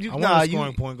him. I wanted a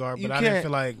scoring point guard, but I didn't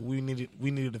feel like we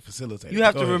needed to facilitate. You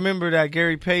have to remember that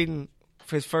Gary Payton,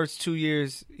 for his first 2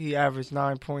 years, he averaged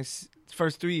 9 points.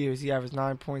 First 3 years, he averaged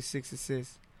 9.6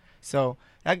 assists. So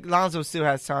Lonzo still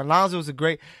has time. Lonzo's a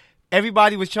great.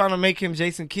 Everybody was trying to make him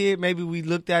Jason Kidd. Maybe we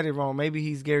looked at it wrong. Maybe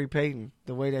he's Gary Payton,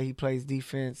 the way that he plays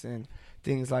defense and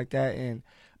things like that. And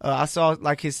I saw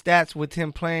like his stats with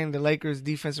him playing. The Lakers'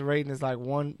 defensive rating is like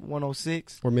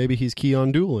 106. Or maybe he's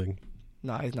Keon Dooling.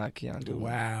 No, he's not Keon Dooling.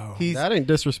 Wow, that ain't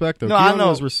disrespect though. No, Keon I know.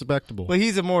 was respectable, but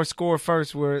he's a more score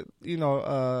first. Where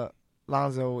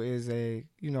Lonzo is a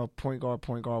point guard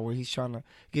where he's trying to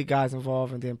get guys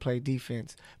involved and then play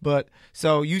defense. But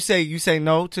so you say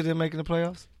no to them making the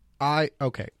playoffs?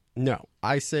 No,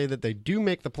 I say that they do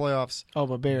make the playoffs. Oh,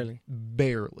 but barely.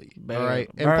 Barely. Barely. All right.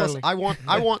 And Barely. plus,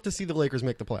 I want to see the Lakers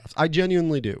make the playoffs. I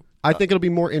genuinely do. I think it'll be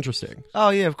more interesting. Oh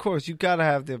yeah, of course. You gotta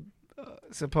have the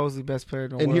supposedly best player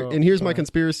in the world. And here's my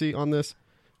conspiracy on this.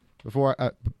 Before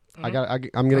I'm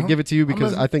gonna give it to you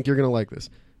because I think you're gonna like this.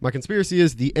 My conspiracy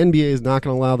is the NBA is not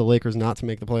going to allow the Lakers not to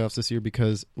make the playoffs this year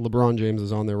because LeBron James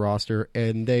is on their roster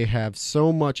and they have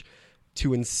so much to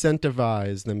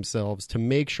incentivize themselves to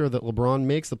make sure that LeBron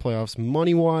makes the playoffs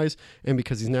money-wise, and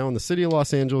because he's now in the city of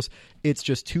Los Angeles, it's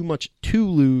just too much to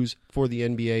lose for the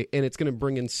NBA, and it's going to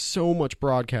bring in so much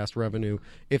broadcast revenue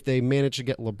if they manage to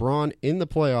get LeBron in the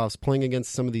playoffs playing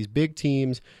against some of these big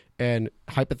teams, and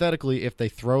hypothetically, if they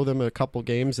throw them a couple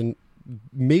games and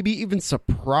maybe even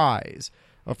surprise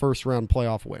a first-round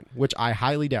playoff win, which I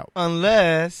highly doubt.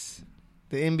 Unless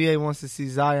the NBA wants to see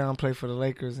Zion play for the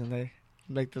Lakers and they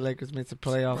make the Lakers miss the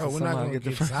playoffs. Bro, and we're not somehow going to get the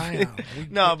get first. Zion.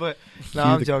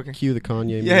 I'm joking. Cue the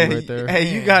Kanye Yeah, meme right there.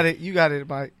 Hey, you got it,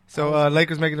 Mike. So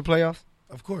Lakers making the playoffs?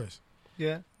 Of course.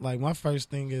 Yeah. Like, my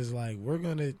first thing is, like,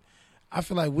 I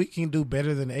feel like we can do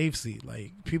better than the AFC.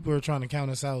 Like, people are trying to count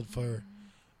us out for,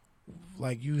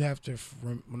 like, you have to,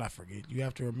 not forget, you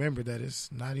have to remember that it's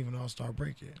not even All-Star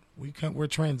break yet. We're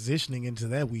transitioning into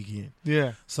that weekend.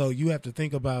 Yeah. So you have to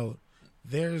think about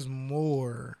there's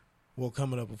more,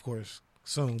 coming up, of course,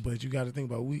 soon, but you got to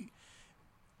think about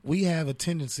we have a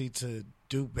tendency to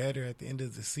do better at the end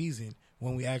of the season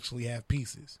when we actually have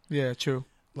pieces. Yeah, true.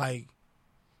 Like,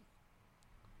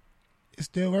 it's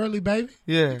still early, baby.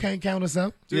 Yeah. You can't count us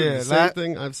out. Dude, Yeah, the same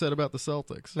thing I've said about the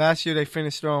Celtics. Last year they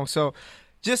finished strong. So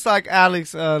just like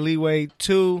Alex leeway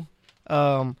too.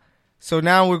 So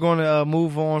now we're going to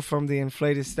move on from the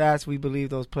inflated stats. We believe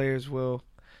those players will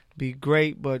be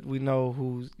great, but we know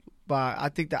who's by. I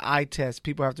think the eye test.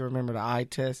 People have to remember the eye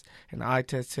test, and the eye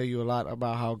test tell you a lot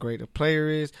about how great a player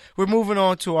is. We're moving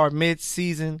on to our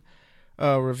mid-season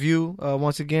review.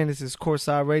 Once again, this is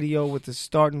Courtside Radio with the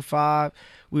starting five.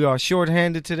 We are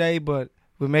shorthanded today, but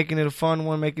we're making it a fun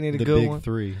one, making it a good one. The big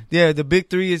three. Yeah, the big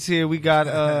three is here. We got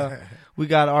our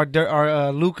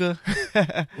Luka.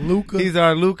 Luka. He's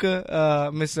our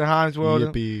Luka, Mr. Himes World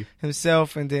Yippee.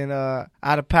 himself, and then out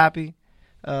of Pappy,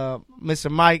 Mr.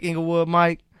 Mike Inglewood,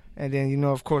 Mike, and then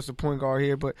of course the point guard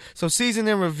here. But so season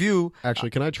in review.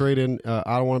 Actually, can I trade in?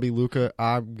 I don't want to be Luka.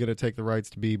 I'm gonna take the rights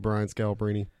to be Brian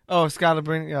Scalabrine. Oh,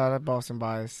 Scalabrine. Yeah, that Boston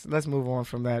bias. Let's move on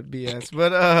from that BS.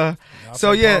 But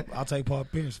I'll take Paul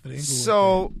Pierce for the Inglewood.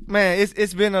 So man,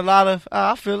 it's been a lot of.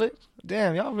 I feel it.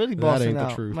 Damn, y'all really Boston ain't the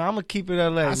out. truth. Man, I'm gonna keep it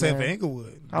LA. I said man. for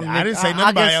Inglewood. I didn't say nothing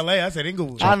about LA. I said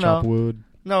Inglewood. I know. Wood.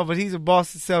 No, but he's a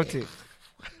Boston Celtic.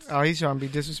 Oh, he's trying to be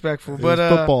disrespectful. It But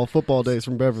was football days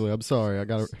from Beverly. I'm sorry. I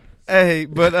got to hey,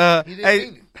 but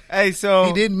hey, so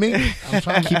He didn't mean it. I'm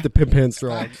trying to keep the pimp hand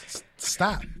strong.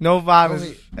 Stop. no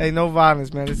violence. Hey, no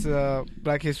violence, man. It's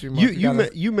Black History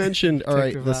Month. You mentioned all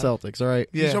right the the vibe. Celtics. All right.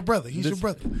 Yeah. He's your brother. He's your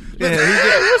brother.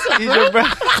 Yeah, he's your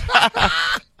brother.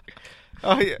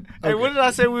 Oh yeah. Hey, what did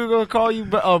I say we were gonna call you?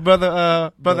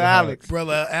 Brother Alex.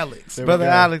 Brother Alex. There we Brother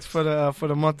go. Alex for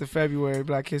the month of February,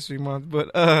 Black History Month. But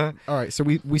All right. So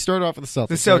we started off with the Celtics.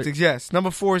 the Celtics, yes,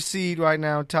 number 4 seed right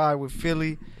now, tied with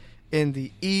Philly in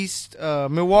the East.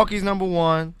 Milwaukee's number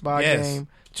 1 by a game.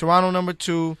 Toronto number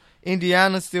 2.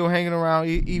 Indiana's still hanging around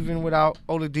even without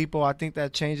Oladipo. I think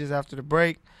that changes after the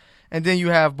break. And then you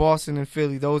have Boston and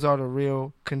Philly. Those are the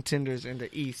real contenders in the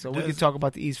East. So we can talk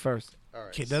about the East first. All right.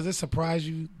 Okay, does it surprise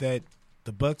you that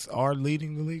the Bucks are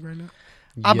leading the league right now?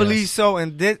 I Yes. believe so,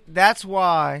 and that's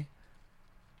why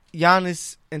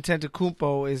Giannis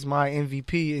Antetokounmpo is my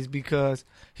MVP, is because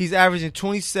he's averaging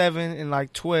 27 and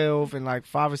like 12 and like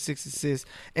 5 or 6 assists.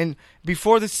 And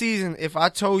before the season, if I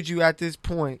told you at this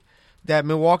point that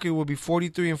Milwaukee would be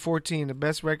 43-14, the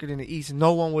best record in the East,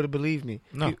 no one would have believed me.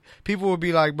 No. People would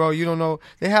be like, bro, you don't know.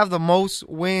 They have the most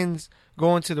wins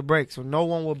going to the break, so no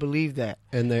one would believe that.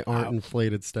 And they aren't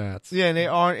inflated stats. Yeah, and they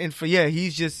aren't. And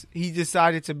he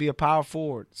decided to be a power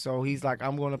forward. So he's like,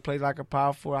 I'm going to play like a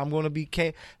power forward. I'm going to be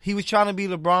He was trying to be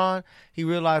LeBron. He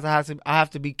realized I have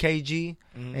to be KG,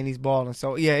 and he's balling.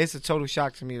 So yeah, it's a total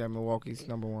shock to me that Milwaukee's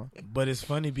number 1. But it's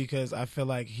funny because I feel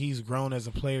like he's grown as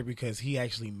a player because he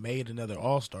actually made another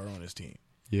All-Star on his team.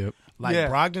 Yep. Like, Yeah.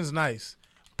 Brogdon's nice,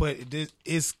 but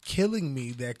it's killing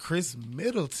me that Chris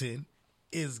Middleton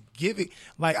is giving,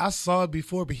 like, I saw it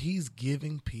before, but he's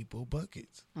giving people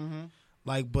buckets.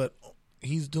 Like, but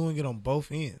he's doing it on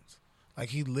both ends. Like,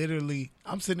 he literally,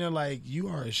 I'm sitting there like, you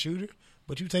are a shooter,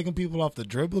 but you taking people off the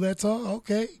dribble, that's all?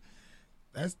 Okay.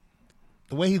 That's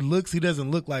the way he looks. He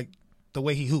doesn't look like the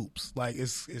way he hoops. Like,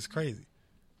 it's crazy.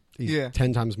 He's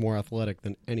 10 times more athletic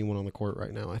than anyone on the court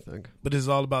right now, I think. But this is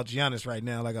all about Giannis right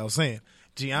now, like I was saying.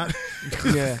 Giannis.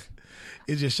 Yeah.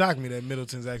 It just shocked me that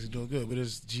Middleton's actually doing good, but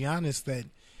it's Giannis that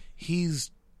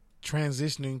he's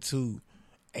transitioning to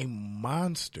a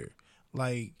monster.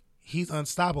 Like, he's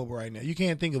unstoppable right now. You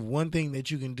can't think of one thing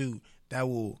that you can do that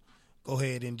will go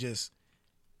ahead and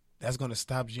that's going to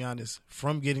stop Giannis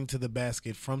from getting to the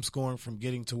basket, from scoring, from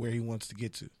getting to where he wants to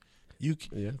get to. You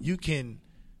can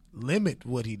limit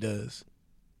what he does,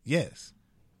 yes.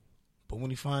 But when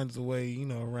he finds a way,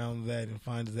 around that and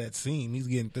finds that seam, he's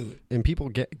getting through it. And people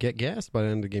get gassed by the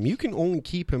end of the game. You can only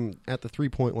keep him at the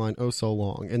 3-point line so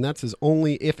long, and that's his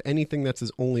only, if anything, that's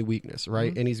his only weakness,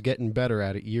 right? Mm-hmm. And he's getting better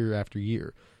at it year after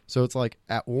year. So it's like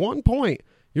at one point,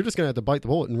 you're just going to have to bite the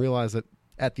bullet and realize that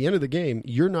at the end of the game,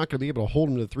 you're not going to be able to hold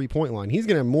him to the 3-point line. He's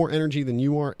going to have more energy than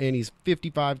you are, and he's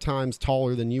 55 times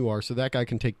taller than you are, so that guy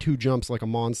can take 2 jumps like a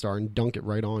Monstar and dunk it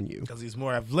right on you. Because he's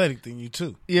more athletic than you,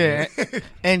 too. Yeah,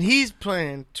 and he's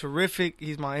playing terrific.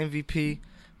 He's my MVP.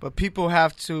 But people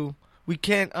we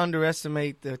can't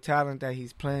underestimate the talent that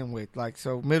he's playing with. Like,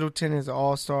 so Middleton is an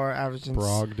all-star, averaging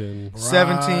Brogdon.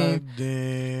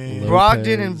 17.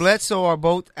 Brogdon and Bledsoe are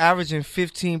both averaging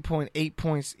 15.8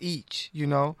 points each,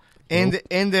 And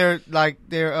they're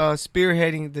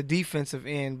spearheading the defensive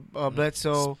end.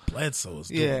 Bledsoe is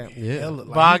doing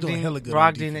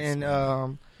Brogdon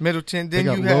and Middleton. Then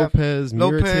you have Lopez.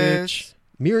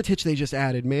 Mirotic they just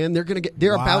added, man.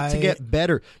 They're about to get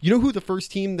better. You know who the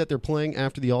first team that they're playing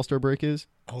after the All-Star break is?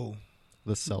 Oh,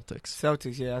 the Celtics.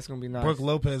 Celtics, yeah, that's gonna be nice. Brook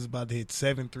Lopez is about to hit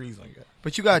 7 threes like that.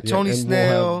 But you got Tony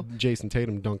Snell, we'll have Jason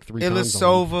Tatum dunk 3 times.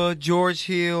 Ilyasova, George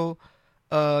Hill.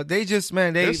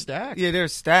 They're stacked. Yeah, they're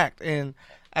stacked. And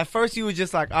at first you were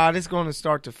just like, this is going to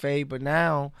start to fade. But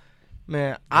now,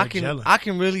 man, I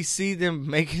can really see them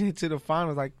making it to the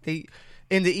finals. Like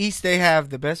in the East, they have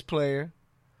the best player.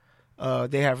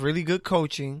 They have really good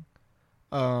coaching.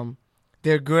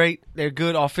 They're great. They're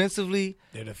good offensively.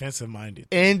 They're defensive minded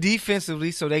and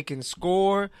defensively, so they can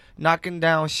score, knocking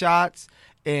down shots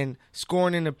and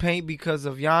scoring in the paint because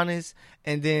of Giannis.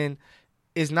 And then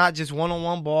it's not just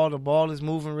one-on-one ball. The ball is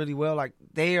moving really well. Like,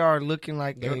 they are looking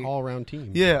like they're an all-around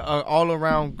team. Yeah, an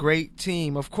all-around great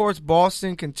team. Of course,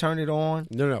 Boston can turn it on.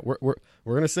 No, we're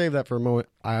gonna save that for a moment.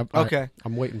 Okay,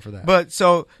 I'm waiting for that. But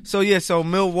so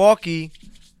Milwaukee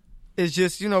is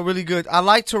just really good. I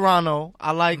like Toronto.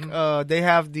 I like they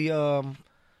have the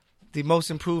most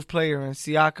improved player in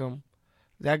Siakam.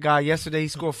 That guy yesterday he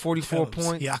scored 44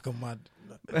 points. Siakam,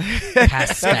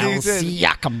 Pascal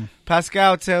Siakam.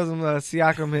 Pascal tells him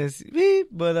Siakam is beep,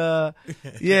 but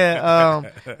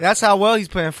that's how well he's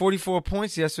playing. 44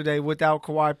 points yesterday without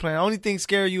Kawhi playing. The only thing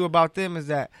scary you about them is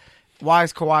that why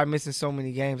is Kawhi missing so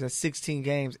many games? That's 16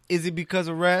 games. Is it because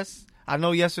of rest? I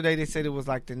know yesterday they said it was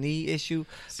like the knee issue,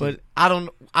 but I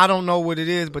don't know what it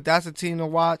is. But that's a team to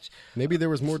watch. Maybe there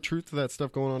was more truth to that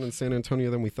stuff going on in San Antonio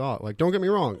than we thought. Like, don't get me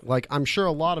wrong. Like, I'm sure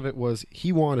a lot of it was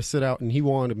he wanted to sit out and he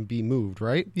wanted to be moved,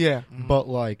 right? Yeah. But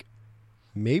like,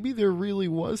 maybe there really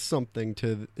was something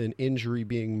to an injury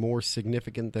being more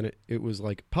significant than it was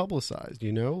like publicized.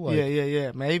 Like,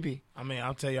 yeah. Maybe. I mean,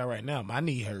 I'll tell y'all right now, my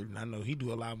knee hurt, and I know he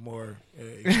do a lot more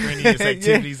extraneous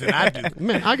activities than I do.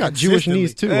 Man, I got Jewish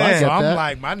knees too. So I'm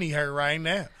like, my knee hurt right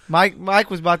now. Mike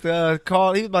was about to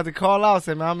call. He was about to call out.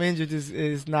 Said, "Man, I'm injured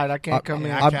this night. I can't come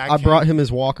in." I brought him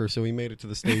his walker, so he made it to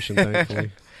the station.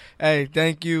 Thankfully. Hey,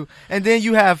 thank you. And then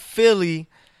you have Philly,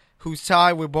 who's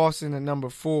tied with Boston at number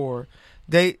 4.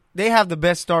 They have the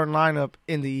best starting lineup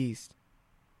in the East,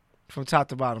 from top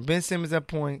to bottom. Ben Simmons at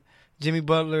point, Jimmy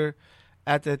Butler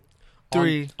at the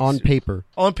 3. On paper.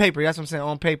 On paper, that's what I'm saying.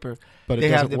 On paper, but they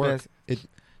have the work. best.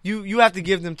 You have to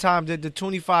give them time. The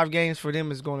 25 games for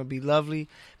them is going to be lovely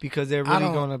because they're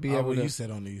really going to be able to. You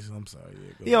said on the East. I'm sorry.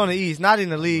 Yeah, on the East, not in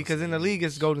the league, because in the league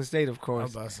it's Golden State, of course. I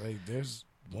was about to say there's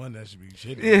one that should be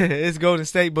shitty. Yeah, it's Golden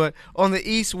State, but on the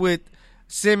East with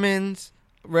Simmons,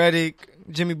 Redick,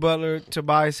 Jimmy Butler,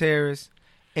 Tobias Harris,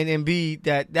 and Embiid,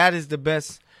 that is the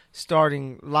best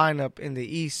starting lineup in the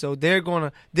East. So they're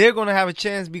gonna have a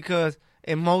chance because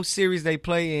in most series they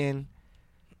play in,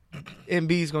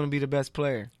 Embiid's gonna be the best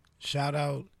player. Shout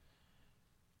out.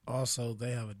 Also,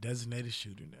 they have a designated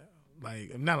shooter now.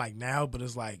 Like, not like now, but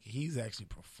it's like he's actually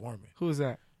performing. Who's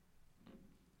that?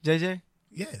 JJ?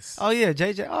 Yes. Oh yeah,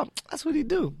 JJ. Oh, that's what he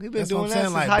do. He been doing that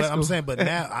since high school. But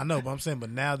now I know. But I'm saying, but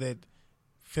now that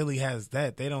Philly has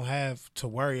that, they don't have to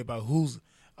worry about who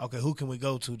can we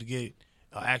go to get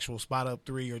an actual spot up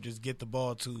 3 or just get the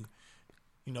ball to,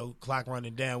 clock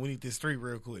running down. We need this 3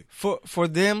 real quick. For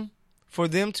them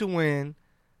to win,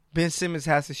 Ben Simmons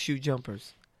has to shoot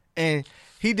jumpers. And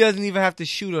he doesn't even have to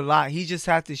shoot a lot. He just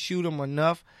has to shoot them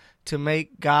enough to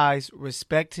make guys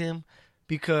respect him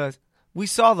because we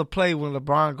saw the play when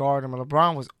LeBron guarded him, and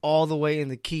LeBron was all the way in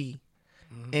the key.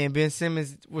 And Ben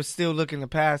Simmons was still looking to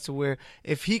pass to where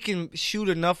if he can shoot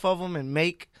enough of them and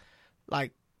make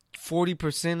like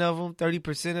 40% of them,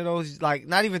 30% of those, like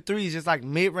not even threes, just like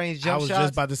mid-range jump shots. I was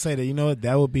just about to say that, you know what,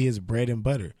 that would be his bread and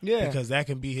butter. Yeah. Because that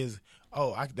can be his,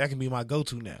 that can be my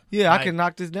go-to now. Yeah, like, I can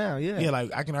knock this down, yeah. Yeah,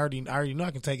 like I already know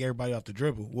I can take everybody off the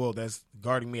dribble. Well, that's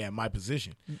guarding me at my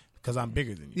position because I'm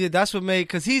bigger than you. Yeah, that's what made,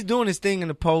 because he's doing his thing in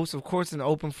the post. Of course, in the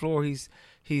open floor, he's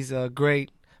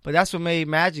great. But that's what made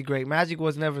Magic great. Magic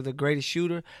was never the greatest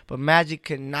shooter, but Magic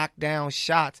could knock down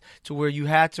shots to where you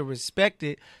had to respect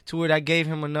it, to where that gave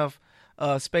him enough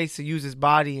space to use his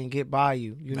body and get by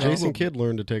you. You know? Jason Kidd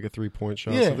learned to take a 3-point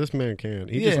shot, so this man can.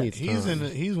 He just needs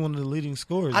time. He's one of the leading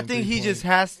scorers. I think he just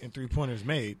has in 3-pointers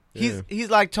made.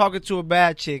 He's like talking to a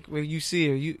bad chick when you see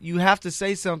her. You have to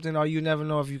say something, or you never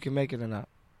know if you can make it or not.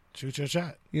 Shoot your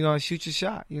shot. You know, shoot your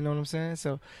shot. You know what I'm saying?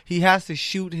 So he has to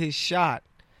shoot his shot.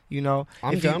 You know,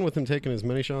 I'm down with him taking as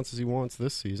many shots as he wants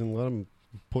this season. Let him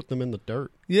put them in the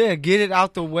dirt. Yeah, get it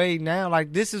out the way now.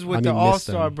 Like, this is what the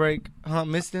All-Star break.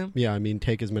 Missed them? Yeah, I mean,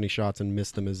 take as many shots and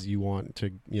miss them as you want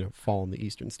to, fall in the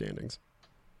Eastern standings.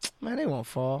 Man, they won't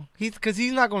fall. Because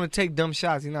he's not going to take dumb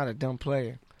shots. He's not a dumb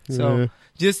player. So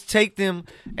just take them.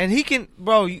 And he can,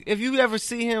 bro, if you ever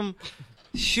see him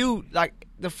shoot, like,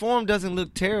 the form doesn't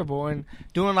look terrible. And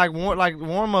doing, like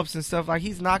warm-ups and stuff, like,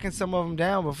 he's knocking some of them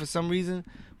down. But for some reason,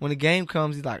 when the game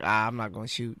comes, he's like, I'm not going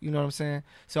to shoot. You know what I'm saying?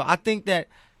 So I think that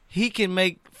he can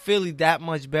make Philly that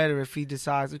much better if he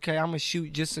decides, okay, I'm going to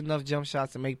shoot just enough jump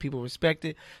shots to make people respect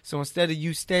it. So instead of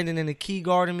you standing in the key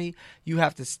guarding me, you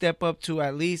have to step up to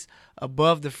at least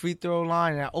above the free throw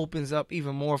line, and that opens up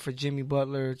even more for Jimmy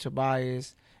Butler,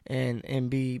 Tobias, and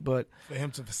Embiid. But for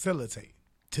him to facilitate.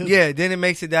 Yeah, then it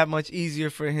makes it that much easier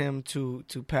for him to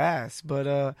pass.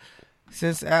 But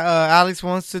since Alex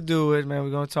wants to do it, man,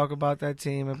 we're going to talk about that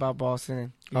team, about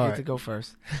Boston. You get to go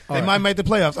first. They might make the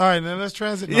playoffs. All right, then let's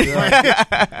transit. They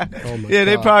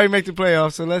probably make the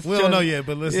playoffs. So let's. We don't know yet,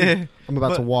 but listen. Yeah. I'm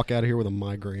about to walk out of here with a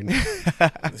migraine.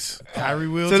 Kyrie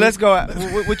will. So let's go.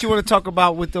 What you want to talk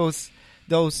about with those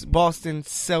Boston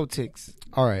Celtics?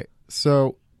 All right.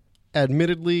 So,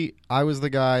 admittedly, I was the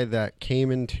guy that came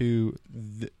into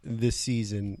this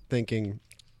season thinking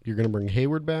you're going to bring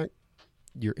Hayward back.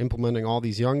 You're implementing all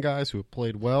these young guys who have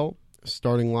played well.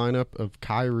 Starting lineup of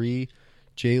Kyrie,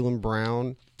 Jaylen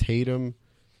Brown, Tatum,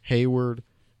 Hayward,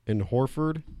 and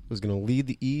Horford was going to lead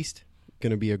the East.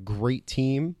 Going to be a great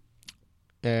team.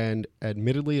 And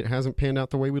admittedly, it hasn't panned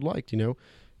out the way we'd liked.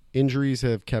 Injuries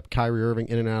have kept Kyrie Irving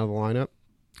in and out of the lineup.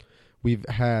 We've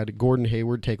had Gordon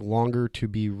Hayward take longer to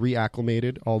be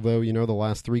reacclimated, although, the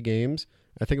last 3 games,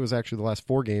 I think it was actually the last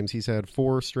 4 games, he's had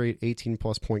 4 straight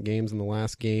 18-plus point games. In the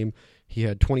last game, he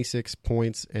had 26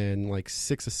 points and like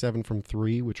 6 of 7 from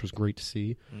 3, which was great to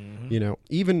see.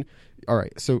 Mm-hmm. All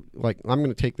right, so like I'm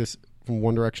going to take this from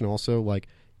one direction also. Like,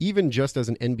 even just as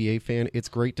an NBA fan, it's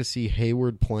great to see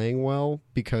Hayward playing well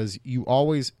because you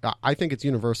always, I think it's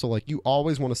universal, like you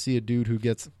always want to see a dude who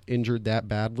gets injured that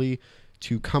badly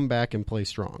to come back and play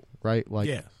strong, right?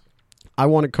 Like, I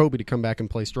wanted Kobe to come back and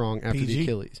play strong after the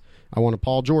Achilles. I wanted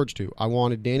Paul George to. I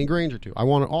wanted Danny Granger to. I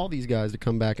wanted all these guys to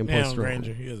come back and play strong.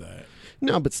 Granger, he was all right.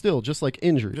 No, but still, just like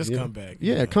injuries. Just come back.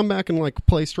 Yeah, come back and like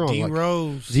play strong. D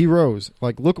Rose.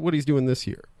 Like, look at what he's doing this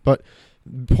year. But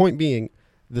point being,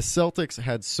 the Celtics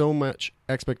had so much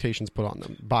expectations put on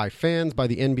them by fans, by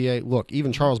the NBA. Look,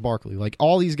 even Charles Barkley, like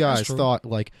all these guys thought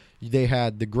like they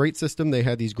had the great system. They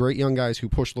had these great young guys who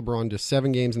pushed LeBron to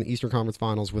 7 games in the Eastern Conference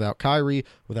Finals without Kyrie,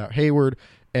 without Hayward,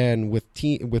 and with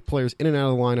players in and out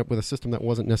of the lineup with a system that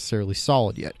wasn't necessarily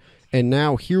solid yet. And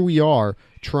now here we are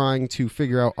trying to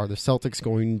figure out, are the Celtics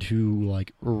going to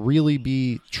like really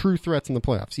be true threats in the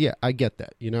playoffs? Yeah, I get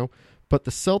that, But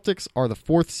the Celtics are the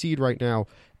 4th seed right now,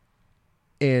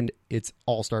 and it's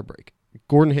All-Star break.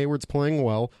 Gordon Hayward's playing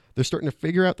well. They're starting to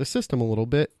figure out the system a little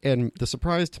bit, and the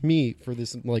surprise to me for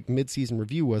this like mid-season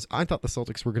review was I thought the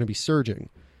Celtics were going to be surging.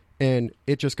 And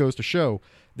it just goes to show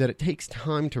that it takes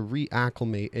time to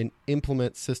reacclimate and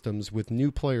implement systems with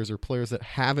new players or players that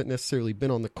haven't necessarily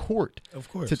been on the court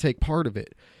to take part of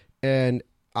it. And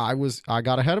I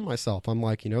got ahead of myself. I'm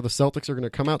like, the Celtics are going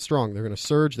to come out strong. They're going to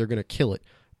surge. They're going to kill it.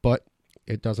 But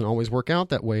it doesn't always work out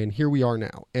that way. And here we are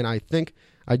now. And I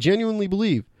genuinely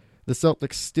believe the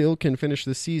Celtics still can finish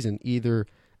this season either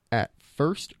at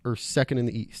 1st or 2nd in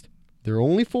the East. They're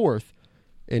only 4th.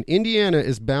 And Indiana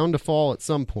is bound to fall at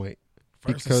some point.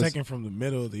 First or second from the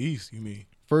middle of the East, you mean?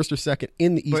 First or second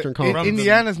in the Eastern Conference.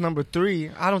 Indiana's number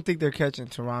 3. I don't think they're catching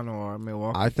Toronto or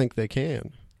Milwaukee. I think they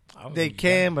can. They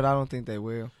can, but I don't think they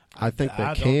will. I think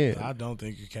they can. I don't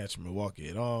think you catch Milwaukee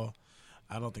at all.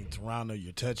 I don't think Toronto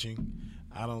you're touching.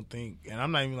 I don't think, and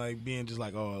I'm not even like being just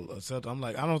like, oh, a Celtic. I'm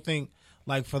like, I don't think,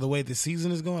 like, for the way the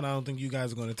season is going, I don't think you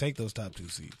guys are going to take those top 2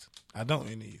 seeds. I don't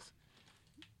in these.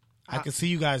 I can see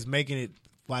you guys making it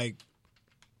like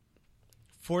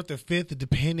 4th or 5th,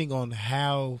 depending on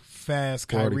how fast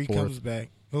Kyrie comes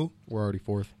back. Who? We're already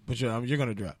 4th. But you're going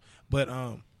to drop. But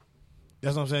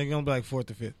that's what I'm saying. You're going to be like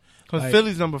 4th or 5th. Because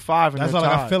Philly's number 5. That's why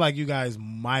I feel like you guys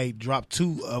might drop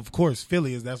 2. Of course,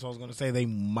 Philly is. That's what I was going to say. They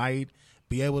might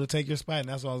be able to take your spot, and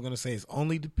that's what I was going to say. It's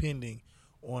only depending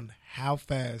on how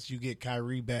fast you get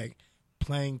Kyrie back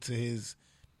playing to his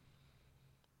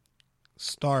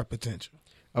star potential.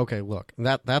 Okay, look,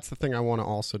 that's the thing I want to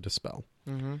also dispel.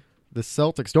 Mm-hmm. The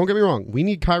Celtics, don't get me wrong, we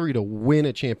need Kyrie to win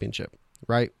a championship,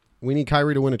 right? We need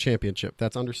Kyrie to win a championship.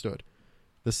 That's understood.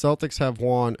 The Celtics have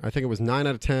won, I think it was 9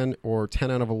 out of 10 or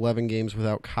 10 out of 11 games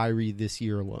without Kyrie this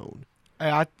year alone.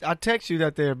 Hey, I text you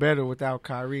that they're better without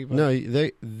Kyrie. But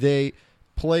no, they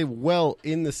play well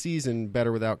in the season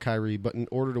better without Kyrie, but in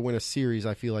order to win a series,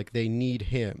 I feel like they need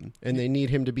him. And they need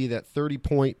him to be that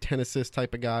 30-point, 10-assist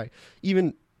type of guy.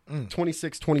 Even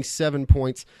 26, 27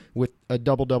 points with a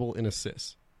double-double in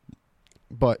assists.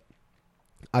 But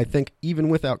I think even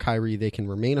without Kyrie, they can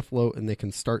remain afloat and they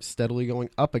can start steadily going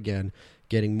up again,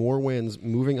 getting more wins,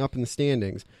 moving up in the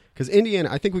standings. Because Indiana,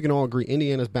 I think we can all agree,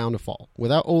 Indiana's bound to fall.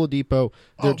 Without Oladipo,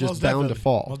 they're just bound to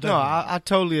fall. No, I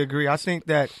totally agree. I think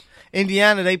that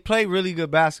Indiana, they play really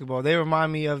good basketball. They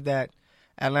remind me of that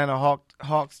Atlanta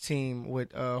Hawks team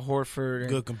with Horford and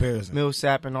good comparison,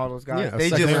 Millsap and all those guys. Yeah, they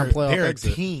they're a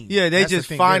team. Yeah, they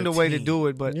just find a way to do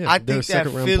it. But I think that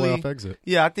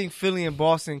Philly, I think Philly and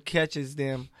Boston catches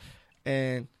them,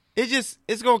 and it's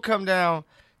gonna come down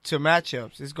to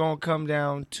matchups. It's gonna come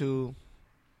down to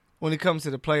when it comes to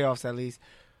the playoffs, at least.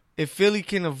 If Philly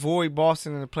can avoid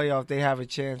Boston in the playoffs, they have a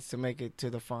chance to make it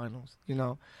to the finals.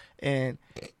 And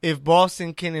if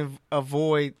Boston can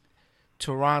avoid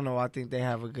Toronto, I think they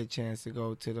have a good chance to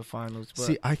go to the finals. But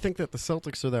see, I think that the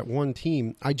Celtics are that one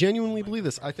team. I genuinely believe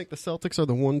this. I think the Celtics are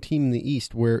the one team in the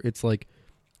East where it's like,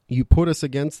 you put us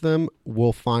against them,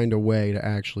 we'll find a way to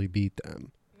actually beat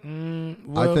them.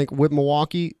 I think with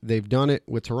Milwaukee, they've done it.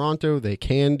 With Toronto, they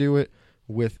can do it.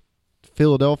 With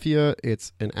Philadelphia,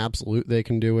 it's an absolute they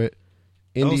can do it.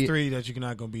 Those 3 that you're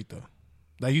not going to beat, though.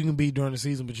 Like, you can beat during the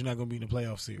season, but you're not going to beat in the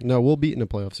playoff series. No, we'll beat in the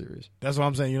playoff series. That's what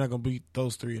I'm saying. You're not going to beat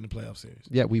those 3 in the playoff series.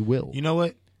 Yeah, we will. You know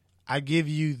what? I give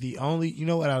you out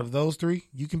of those 3,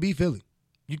 you can beat Philly.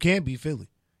 You can beat Philly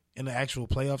in the actual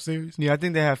playoff series. Yeah, I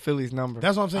think they have Philly's number.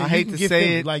 That's what I'm saying. I hate to say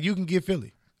Philly. it. Like, you can get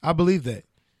Philly. I believe that.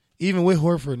 Even with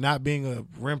Horford not being a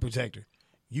rim protector,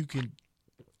 you can.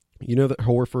 You know that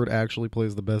Horford actually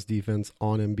plays the best defense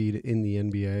on Embiid in the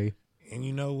NBA. And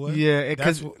you know what? Yeah,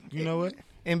 because you know what?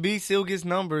 Embiid still gets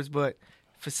numbers, but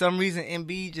for some reason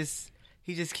Embiid just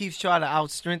keeps trying to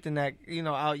out-strengthen that,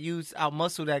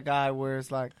 out-muscle that guy. Where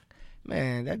it's like,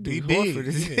 man, that dude Horford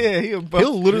is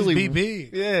he'll literally be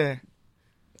big. Yeah,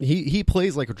 he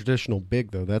plays like a traditional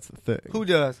big though. That's the thing. Who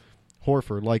does?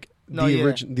 Horford, like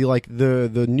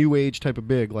the new age type of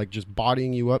big, like just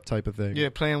bodying you up type of thing. Yeah,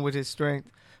 playing with his strength,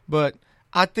 but.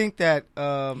 I think that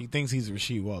he thinks he's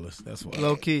Rasheed Wallace. That's why.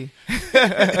 Low key,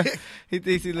 he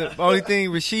thinks the only thing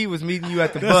Rasheed was meeting you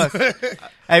at the bus.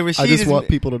 Hey, Rasheed, I just want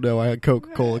people to know I had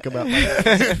Coca-Cola come out.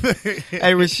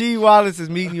 Hey, Rasheed Wallace is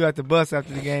meeting you at the bus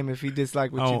after the game if he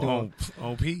disliked what you're doing.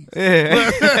 On peace. Yeah,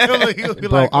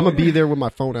 bro, I'm gonna be there with my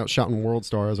phone out shouting World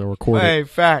Star as I record. Hey,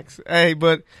 facts. Hey,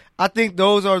 but I think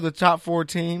those are the top 4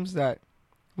 teams that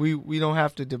we don't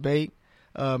have to debate: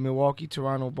 Milwaukee,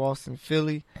 Toronto, Boston,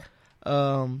 Philly.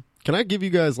 Can I give you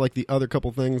guys like the other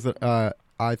couple things that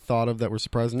I thought of that were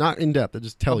surprising? Not in depth. I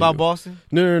just tell about you Boston.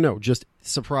 No. Just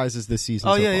surprises this season.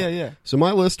 Oh so yeah, far. yeah. So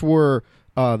my list were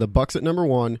the Bucks at number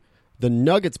 1, the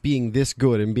Nuggets being this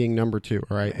good and being number 2.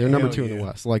 All right, they're number 2 in the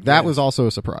West. Like that was also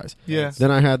a surprise. Yeah. Then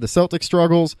I had the Celtics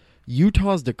struggles.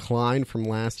 Utah's decline from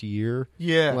last year.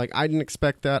 Yeah. Like, I didn't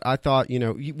expect that. I thought,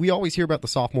 we always hear about the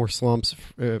sophomore slumps,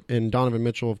 and Donovan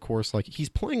Mitchell, of course, like, he's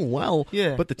playing well,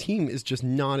 but the team is just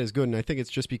not as good, and I think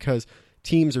it's just because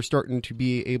teams are starting to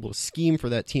be able to scheme for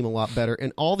that team a lot better,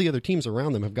 and all the other teams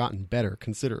around them have gotten better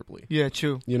considerably. Yeah,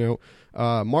 true.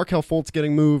 Markelle Fultz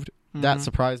getting moved, that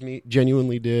surprised me,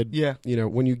 genuinely did. Yeah.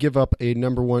 When you give up a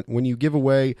number 1, when you give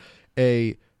away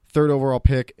a 3rd overall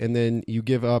pick and then you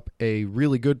give up a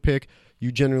really good pick,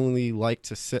 you generally like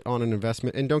to sit on an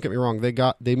investment. And don't get me wrong,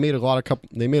 they made a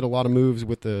lot of moves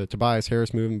with the Tobias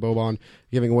Harris move and Boban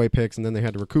giving away picks, and then they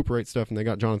had to recuperate stuff and they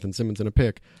got Jonathan Simmons in a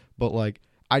pick. But like,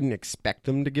 I didn't expect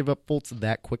them to give up Fultz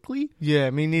that quickly. Yeah,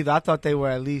 me neither. I thought they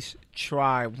would at least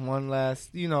try one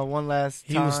last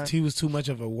time. He was too much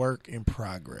of a work in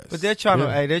progress. But they're trying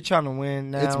to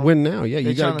win now. It's win now. Yeah,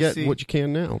 you got to get see. what you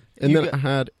can now. And then I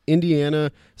had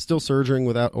Indiana still surging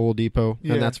without Oladipo,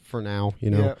 Yeah. and that's for now, you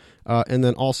know. Yeah. And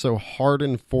then also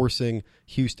Harden forcing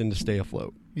Houston to stay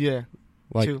afloat. Yeah.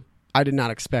 Like, True. I did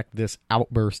not expect this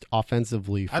outburst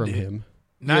offensively from him.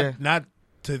 Not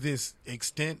to this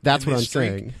extent. That's what I'm streak,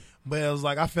 saying. But it was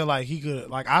like I feel like he could.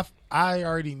 Like I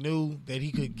already knew that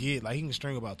he could get. Like he can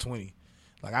string about 20.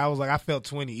 Like I felt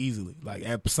 20 easily. Like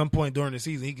at some point during the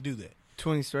season, he could do that.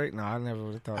 20 straight? No, I never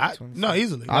would have thought 20 No, straight.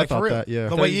 easily. I Like, thought for real. that, yeah.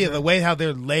 The way how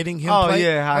they're letting him Oh, play.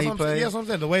 yeah, how That's he what I'm saying. plays. Yeah, that's what I'm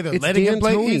saying. The way they're It's letting him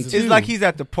play. D'Antoni, Easily. It's like he's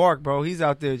at the park, bro. He's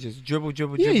out there just dribble.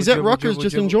 Yeah, he's at Rutgers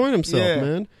just enjoying himself, Yeah.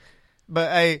 man.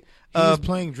 But hey, He's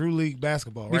playing Drew League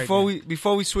basketball right now.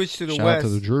 before we switch to the Shout West, out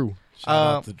to the Drew.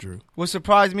 Shout out to Drew. what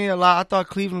surprised me a lot, I thought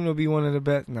Cleveland would be one of the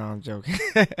best. No, I'm joking.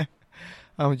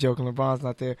 I'm joking. LeBron's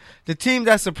not there. The team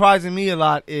that's surprising me a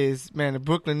lot is, the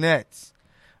Brooklyn Nets.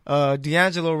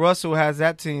 D'Angelo Russell has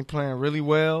that team playing really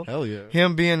well. Hell yeah.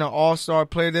 Him being an all-star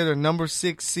player, they're the number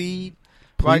 6 seed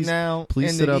right now.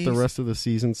 Please in sit the out the East. rest of the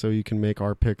season so you can make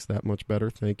our picks that much better.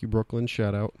 Thank you, Brooklyn.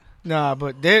 Shout out. Nah,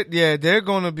 but they're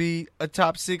going to be a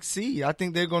top 6 seed. I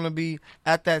think they're going to be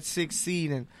at that 6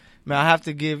 seed. And, I have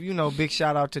to give, big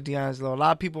shout out to D'Angelo. A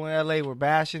lot of people in L.A. were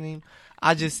bashing him.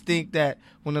 I just think that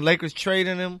when the Lakers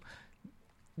traded him,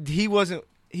 he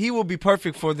will be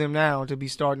perfect for them now to be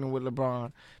starting with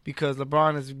LeBron, because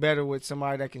LeBron is better with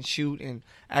somebody that can shoot and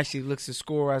actually looks to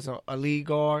score as a lead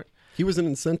guard. He was an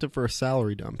incentive for a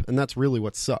salary dump, and that's really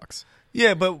what sucks.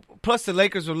 Yeah, but plus the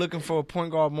Lakers were looking for a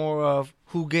point guard more of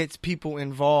who gets people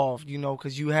involved,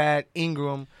 because you had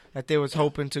Ingram that they was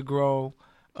hoping to grow.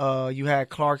 You had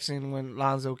Clarkson when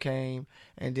Lonzo came,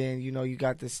 and then, you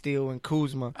got the Steele and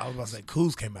Kuzma. I was about to say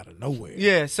Kuz came out of nowhere.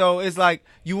 Yeah, so it's like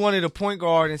you wanted a point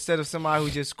guard instead of somebody who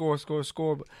just score.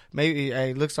 But maybe,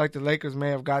 looks like the Lakers may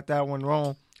have got that one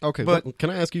wrong. Okay, but can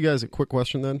I ask you guys a quick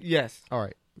question then? Yes. All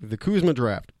right. The Kuzma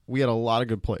draft, we had a lot of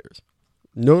good players,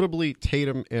 notably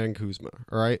Tatum and Kuzma,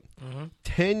 all right?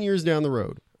 10 years down the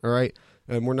road, all right?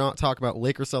 And we're not talking about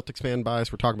Lakers Celtics fan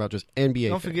bias. We're talking about just NBA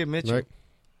Don't fan, forget Mitchell. Right?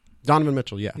 Donovan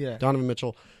Mitchell, yeah. Yeah. Donovan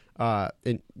Mitchell.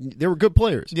 And they were good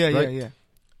players. Yeah, right? yeah.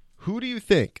 Who do you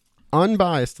think,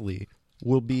 unbiasedly,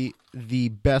 will be the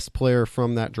best player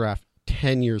from that draft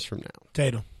 10 years from now?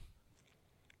 Tatum.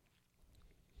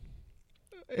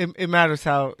 It matters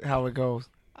how it goes.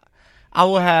 I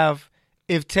will have,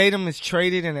 if Tatum is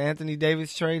traded and Anthony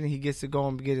Davis trade and he gets to go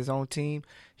and get his own team,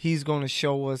 he's going to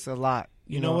show us a lot.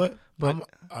 You know what? But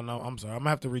I'm sorry. I'm gonna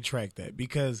have to retract that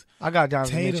because I got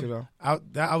Donovan Tatum. Mitchell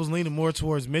though. I was leaning more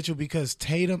towards Mitchell because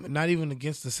Tatum, not even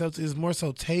against the Celtics, is more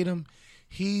so Tatum.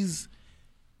 He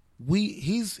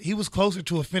was closer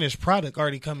to a finished product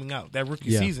already coming out that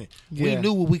rookie season. We Yeah.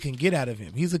 knew what we can get out of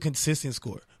him. He's a consistent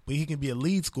scorer, but he can be a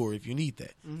lead scorer if you need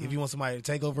that. If you want somebody to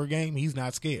take over a game, he's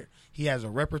not scared. He has a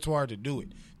repertoire to do it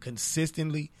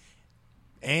consistently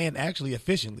and actually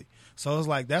efficiently. So it's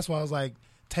like that's why I was like,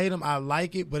 Tatum, I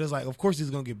like it, but it's like, of course he's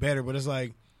going to get better, but it's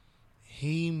like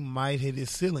he might hit his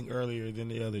ceiling earlier than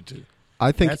the other two.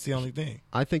 I think that's the only thing.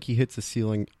 I think he hits the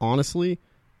ceiling, honestly,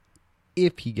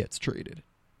 if he gets traded.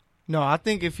 No, I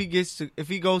think if he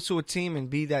goes to a team and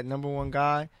be that number one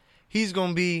guy, he's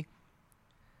gonna be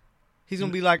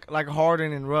like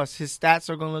Harden and Russ. His stats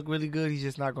are gonna look really good. He's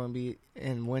just not gonna be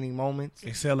in winning moments.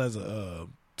 Excel as a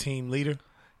team leader.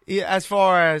 Yeah, as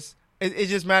far as it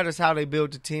just matters how they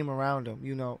build the team around him.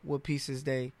 What pieces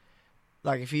they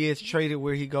like. If he is traded,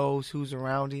 where he goes, who's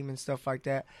around him, and stuff like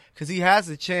that. Because he has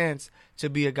a chance to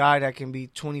be a guy that can be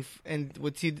 20. And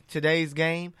with today's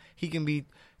game, he can be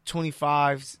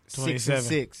 25, 6, and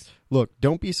 6. Look,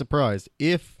 don't be surprised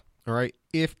if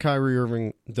Kyrie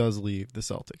Irving does leave the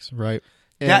Celtics, right?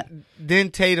 And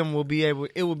Then Tatum will be able.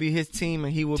 It will be his team,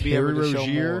 and he will be able to show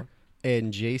more.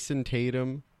 And Jason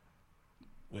Tatum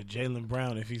with Jaylen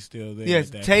Brown if he's still there. Yes,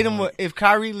 Tatum. If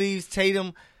Kyrie leaves,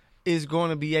 Tatum is going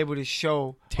to be able to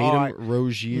show. Tatum,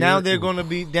 Rozier. Now they're going to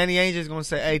be. Danny Ainge is going to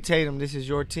say, "Hey, Tatum, this is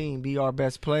your team. Be our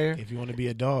best player. If you want to be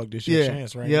a dog, this is your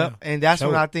chance right now." And that's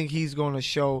when I think he's going to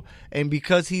show. And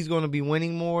because he's going to be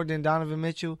winning more than Donovan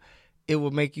Mitchell, it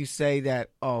will make you say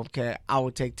that, "Oh, okay, I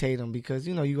would take Tatum," because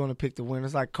you're going to pick the winner.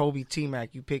 It's like Kobe,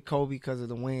 T-Mac. You pick Kobe because of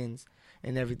the wins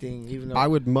and everything. Even though I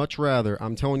would much rather.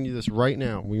 I'm telling you this right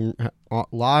now. We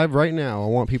live right now. I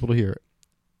want people to hear it.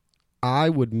 I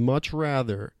would much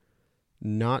rather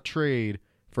not trade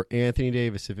for Anthony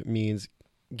Davis if it means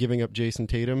giving up Jason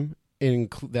Tatum.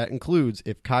 And that includes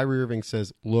if Kyrie Irving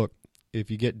says, "Look,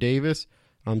 if you get Davis,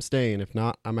 I'm staying. If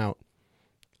not, I'm out."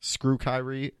 Screw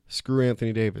Kyrie, screw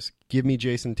Anthony Davis. Give me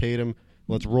Jason Tatum.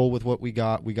 Let's roll with what we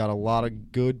got. We got a lot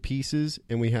of good pieces,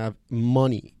 and we have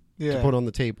money to put on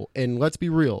the table. And let's be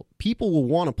real. People will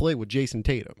want to play with Jason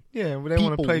Tatum. Yeah, they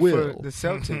want to play for the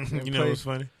Celtics. You know what's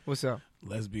funny? What's up?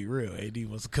 Let's be real. AD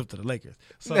wants to come to the Lakers.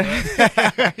 So,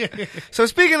 so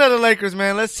speaking of the Lakers,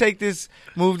 man, let's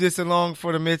move this along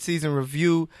for the midseason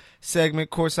review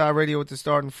segment. Courtside Radio with the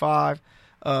starting five.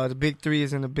 The big three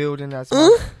is in the building. That's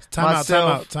time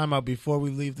out. Before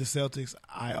we leave the Celtics,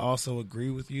 I also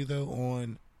agree with you though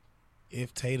on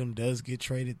if Tatum does get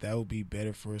traded, that would be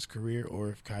better for his career, or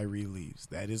if Kyrie leaves,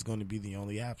 that is going to be the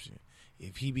only option.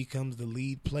 If he becomes the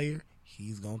lead player,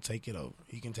 he's going to take it over.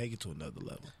 He can take it to another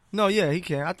level. No, yeah, he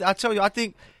can. I tell you, I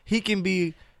think he can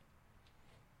be.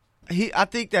 I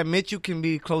think that Mitchell can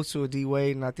be close to a D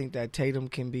Wade, and I think that Tatum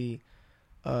can be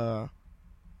a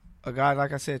guy,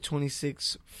 like I said,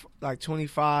 26, like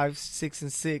 25,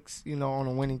 6-6, you know, on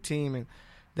a winning team, and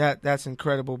that's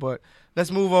incredible. But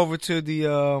let's move over to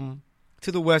the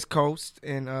West Coast,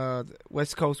 and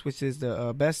West Coast, which is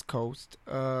the best coast,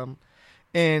 and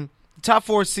the top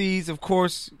four seeds, of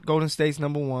course, Golden State's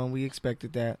number one. We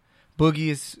expected that. Boogie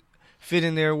is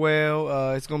fitting there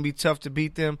well. It's going to be tough to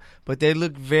beat them, but they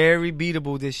look very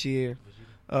beatable this year.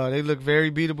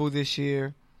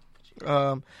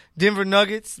 Denver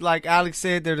Nuggets, like Alex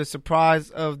said, they're the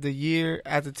surprise of the year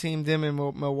as a team. Them in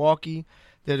Milwaukee,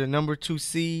 they're the number 2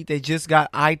 seed. They just got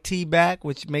IT back,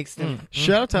 which makes them.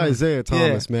 Shout out to Isaiah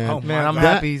Thomas, man. Oh, man, I'm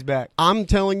happy he's back. I'm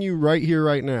telling you right here,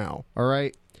 right now. All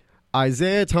right,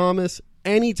 Isaiah Thomas.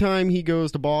 Anytime he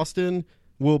goes to Boston,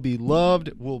 will be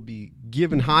loved, will be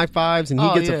given high fives, and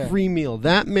he gets a free meal.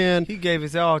 That man, he gave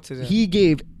his all to them. He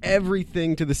gave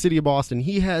everything to the city of Boston.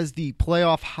 He has the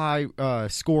playoff high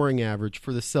scoring average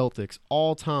for the Celtics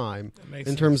all time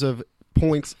in terms of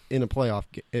points in a playoff,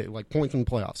 like points in the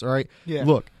playoffs. All right,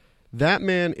 Look, that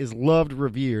man is loved,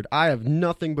 revered. I have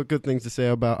nothing but good things to say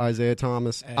about Isaiah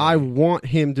Thomas. Hey. I want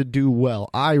him to do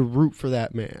well. I root for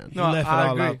that man. No, he left it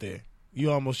all out there. You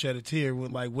almost shed a tear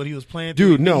with like what he was playing.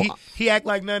 Dude, no. He act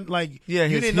like nothing. Like you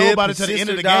didn't know about it till the end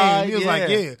of the game. He was like,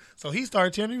 yeah. So he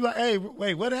started tearing. He was like, hey,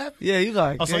 wait, what happened? Yeah, you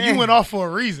like. Oh, so you went off for a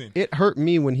reason. It hurt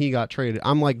me when he got traded.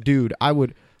 I'm like, dude, I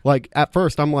would like at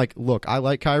first. I'm like, look, I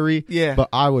like Kyrie. Yeah. But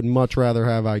I would much rather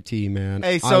have IT, man.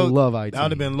 Hey, so I love IT. That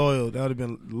would have been loyal. That would have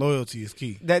been loyalty is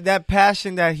key. That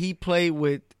passion that he played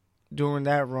with during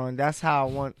that run. That's how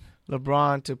I want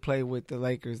LeBron to play with the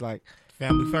Lakers. Like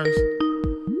family first.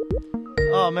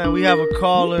 Oh, man, we have a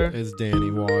caller. It's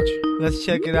Danny. Watch. Let's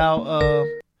check it out.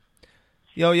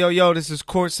 Yo, this is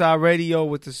Courtside Radio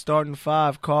with the starting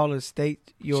five. Caller,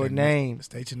 state your name.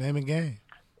 State your name and game.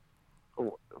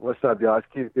 What's up, y'all? It's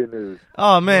Keith Good News.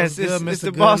 Oh, man, it's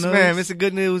the boss man. Mr.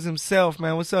 Good News himself,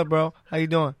 man. What's up, bro? How you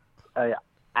doing? Hey,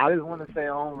 I just want to say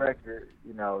on record,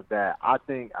 you know, that I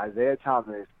think Isaiah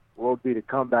Thomas will be the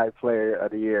comeback player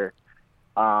of the year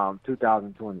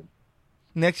 2020.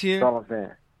 Next year? That's all I'm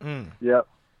saying. Yep.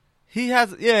 He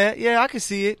has, I can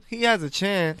see it. He has a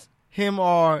chance. Him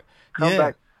or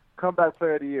comeback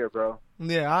player of the year, bro.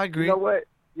 Yeah, I agree. You know what?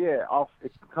 Yeah,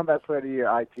 comeback player of the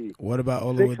year. IT. What about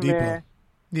Oladipo?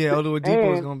 Yeah,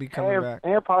 Oladipo is gonna be coming back,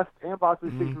 and possibly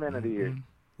sixth man of the year.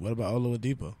 What about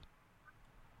Oladipo?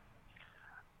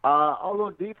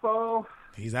 Oladipo.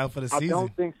 He's out for the season. I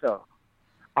don't think so.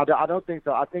 I don't think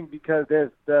so. I think because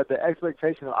there's the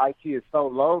expectation of IT is so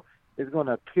low, it's going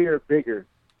to appear bigger.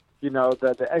 You know,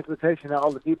 the expectation of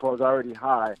Oladipo is already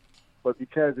high, but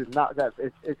because it's not that,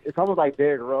 it's almost like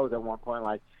Derrick Rose at one point.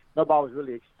 Like nobody was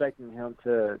really expecting him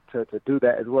to do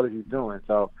that as well as he's doing.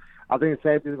 So I think the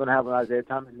same thing is going to happen with Isaiah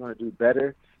Thomas. He's going to do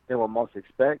better than what most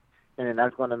expect, and then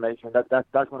that's going to make him that's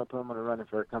going to put him on the running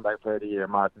for a comeback player of the year, in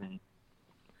my opinion.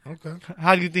 Okay.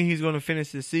 How do you think he's going to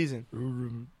finish this season?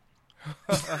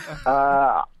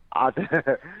 I think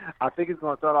it's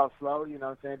going to start off slow, you know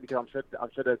what I'm saying? Because I'm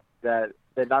sure that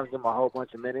they're not going to give him a whole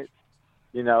bunch of minutes,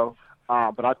 you know.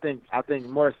 But I think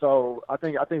more so, I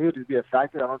think he'll just be a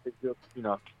factor. I don't think he'll, you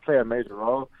know, play a major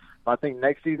role. But I think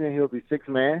next season he'll be sixth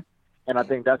man, and I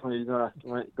think that's when you're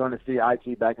going to see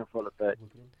IT back in full effect.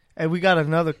 Hey, we got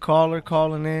another caller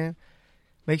calling in.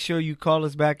 Make sure you call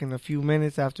us back in a few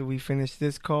minutes after we finish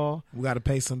this call. We got to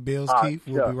pay some bills, Keith.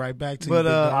 We'll be right back to you.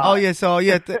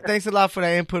 But thanks a lot for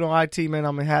that input on IT, man.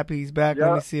 I'm happy he's back.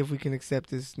 Let me see if we can accept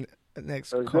this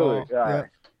next call. All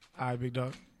right, big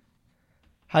dog.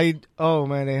 How you? Oh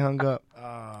man, they hung up.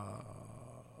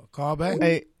 Call back.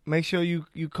 Hey, make sure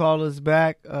you call us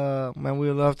back, man.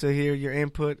 We'd love to hear your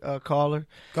input, caller.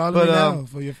 Call me now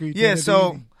for your free. Yeah,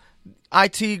 so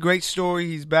IT, great story.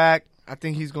 He's back. I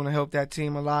think he's going to help that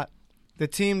team a lot. The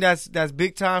team that's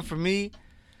big time for me,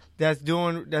 that's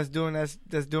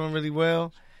doing really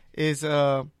well is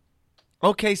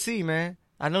OKC, man.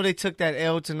 I know they took that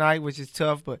L tonight, which is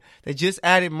tough, but they just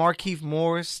added Markieff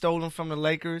Morris, stolen from the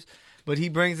Lakers, but he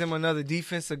brings them another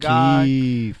defensive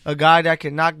guy, a guy that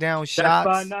can knock down shots.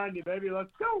 Cats by 90, baby. Let's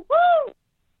go. Woo!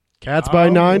 Cats by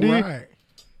 90? Right.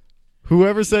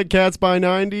 Whoever said Cats by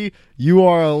 90, you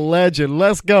are a legend.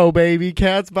 Let's go, baby.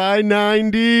 Cats by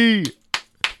 90.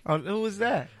 Oh, who was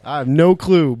that? I have no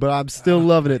clue, but I'm still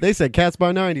loving it. They said Cats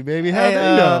by 90, baby. How Hey,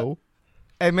 they know?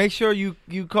 Hey, make sure you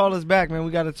call us back, man.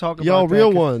 We got to talk about Y'all that, real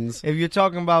 'cause ones. If you're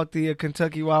talking about the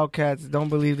Kentucky Wildcats, don't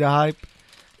believe the hype.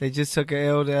 They just took an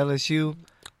L to LSU,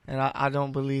 and I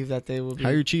don't believe that they will be. How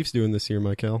are your Chiefs doing this year,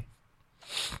 Michael?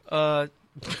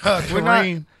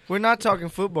 Kareem. We're not talking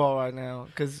football right now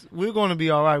because we're going to be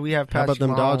all right. We have How Patrick about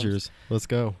them Mahomes. Dodgers? Let's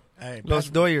go. Hey, Los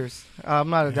Patrick- Doyers. I'm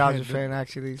not a Dodger dude. fan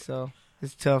actually, so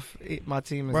it's tough. My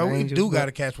team is Bro, the we Angels, do but- got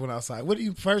to catch one outside. What do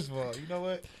you? First of all, you know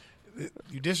what?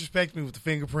 You disrespect me with the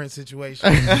fingerprint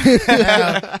situation.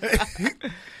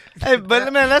 Hey,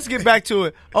 but man, let's get back to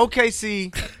it.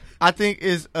 OKC, I think,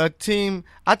 is a team.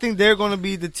 I think they're going to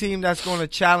be the team that's going to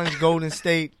challenge Golden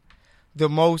State the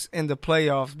most in the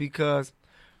playoffs because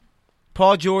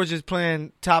Paul George is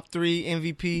playing top 3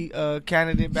 MVP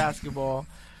candidate basketball.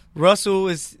 Russell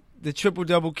is the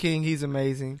triple-double king. He's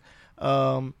amazing.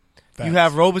 You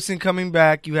have Roberson coming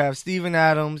back. You have Steven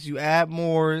Adams. You add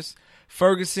Morris.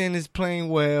 Ferguson is playing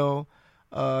well.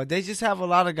 They just have a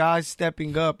lot of guys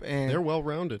stepping up, and They're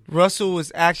well-rounded. Russell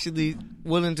is actually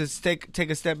willing to take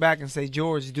a step back and say,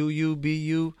 "George, do you, be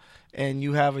you," and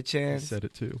you have a I chance. said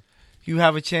it too. You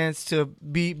have a chance to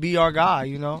be our guy,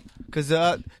 you know. Because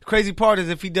the crazy part is,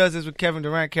 if he does this with Kevin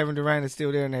Durant is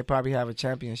still there, and they probably have a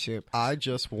championship. I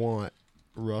just want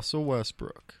Russell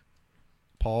Westbrook,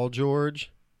 Paul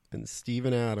George, and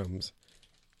Steven Adams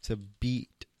to beat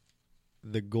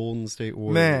the Golden State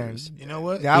Warriors You know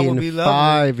what? That in would be lovely.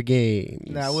 5 games.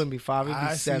 Nah, it wouldn't be 5. It'd be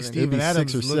I see 7. It'd Steven be 6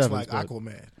 Adams or looks 7, like but-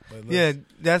 Aquaman. But Yeah,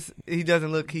 he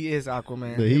doesn't look. He is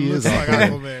Aquaman. But he is looks like Aquaman.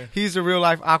 Aquaman. He's a real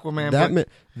life Aquaman.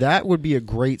 That would be a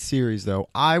great series, though.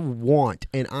 I want,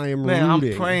 and I am Man,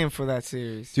 rooting. I'm praying for that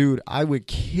series. Dude, I would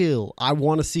kill. I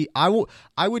want to see. I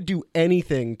would do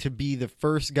anything to be the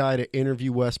first guy to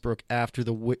interview Westbrook after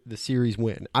the series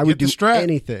win. I would the do strap.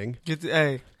 anything.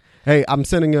 Hey, I'm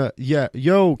sending yo,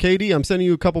 KD, I'm sending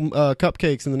you a couple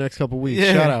cupcakes in the next couple weeks.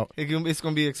 yeah, Shout out It's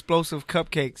gonna be explosive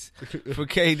cupcakes for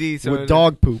KD. So with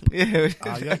dog poop. Yeah,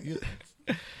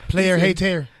 Player hate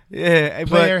hair. yeah.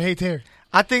 Player But hate hair.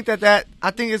 I think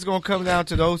I think it's gonna come down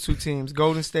to those two teams: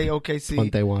 Golden State, OKC.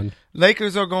 Ponte one.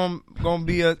 Lakers are gonna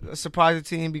be a surprising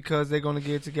team because they're gonna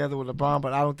get together with LeBron,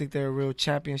 but I don't think they're a real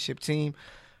championship team.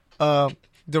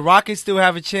 The Rockets still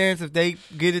have a chance if they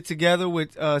get it together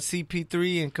with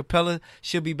CP3 and Capella.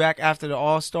 Should be back after the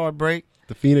All-Star break,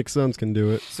 The Phoenix Suns can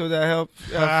do it. so that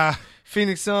helps.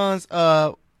 Phoenix Suns.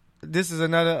 This is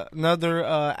another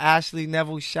Ashley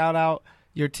Neville shout out.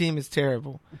 Your team is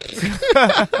terrible.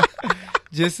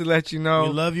 Just to let you know. We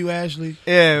love you, Ashley.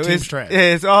 Yeah, Team's trash.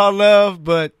 it's all love,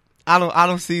 but I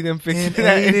don't see them fixing In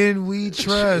that. Aiden, we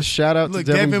trust. Shout out Look,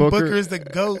 to Devin Booker. Booker is the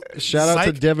GOAT. Shout out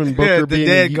to Psych. Devin Booker Yeah, the being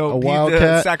dead a goat. He's the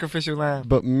Wildcat. sacrificial lamb.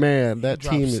 But man, that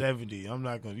Dropped team is 70. I'm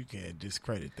not going to, you can't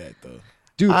discredit that, though.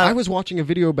 dude. I- I was watching a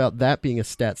video about that being a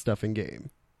stat stuffing game.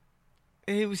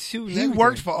 He was shooting. He everything.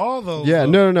 worked for all those. Yeah,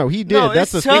 though. no, he did. No,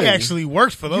 That's the it's tough. thing. He actually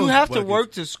worked for those. You have to buckets.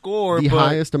 work to score. The but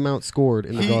highest amount scored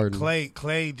in the Garden.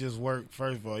 Clay just worked.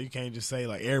 First of all, you can't just say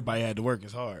like everybody had to work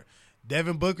as hard.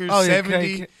 Devin Booker Oh, yeah,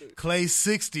 70, Clay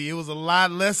 60. It was a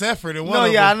lot less effort in one No,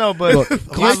 of yeah, I them. know, but Look, you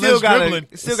lot still less got dribbling.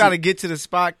 to get to the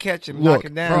spot, catch and Look, knock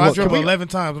it down. Bro, I Look, dribbled can we- 11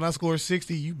 times. When I scored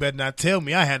 60, you better not tell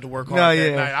me I had to work hard No, that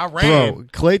yeah. night. I ran. Bro,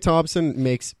 Klay Thompson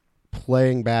makes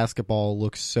playing basketball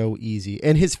look so easy,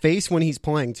 and his face when he's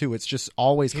playing too. It's just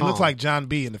always. He calm. looks like John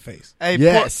B. in the face. Hey,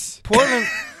 Yes. Portland.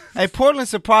 Hey, Portland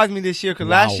surprised me this year because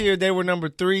Wow. last year they were number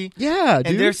 3, Yeah, and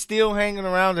dude. they're still hanging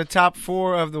around the top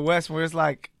 4 of the West. Where it's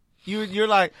like you're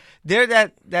like they're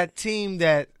that team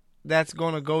that's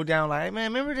gonna go down. Like, hey,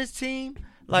 man, remember this team?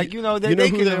 Like, you know who they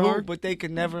can they are? hoop, but they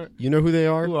could never. You know who they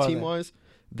are, Who are team they? wise?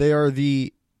 They are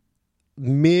the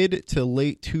mid to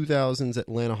late 2000s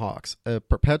Atlanta Hawks, a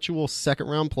perpetual second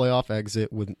round playoff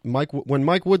exit with when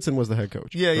Mike Woodson was the head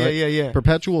coach. Yeah, right? yeah.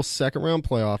 Perpetual second round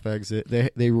playoff exit.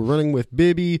 They were running with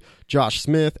Bibby, Josh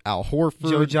Smith, Al Horford,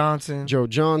 Joe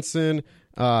Johnson,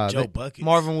 Joe Buckets.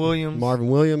 Marvin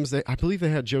Williams. I believe they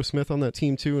had Joe Smith on that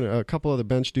team too, and a couple other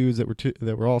bench dudes that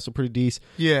were also pretty decent.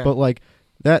 Yeah. But like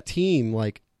that team,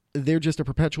 like they're just a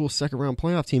perpetual second-round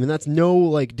playoff team, and that's no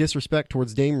like disrespect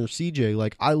towards Dame or CJ.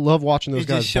 Like I love watching those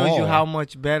guys. It just shows ball. you how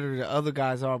much better the other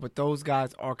guys are, but those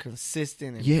guys are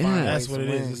consistent. And Yeah. find That's ways what to it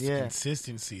win. is. It's the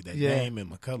consistency that Dame and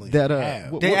McCollum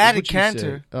have. They added what'd you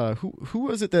Cantor. say? Who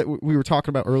was it that we were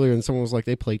talking about earlier? And someone was like,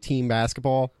 they play team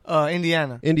basketball.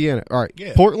 Indiana. All right.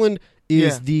 Yeah. Portland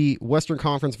is the Western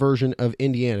Conference version of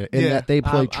Indiana in that they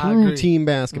play true team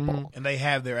basketball. Mm-hmm. And they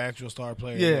have their actual star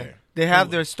player Yeah. there. They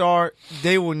have their star.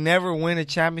 They will never win a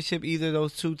championship, either of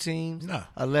those two teams, No.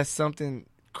 unless something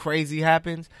crazy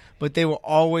happens. But they will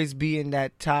always be in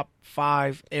that top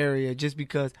 5 area just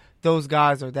because those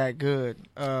guys are that good.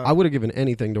 I would have given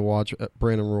anything to watch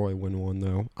Brandon Roy win one,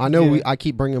 though. I know I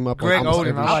keep bringing him up. Greg on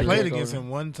Oden, I like played Greg against Oden. him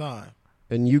one time.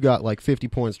 And you got like 50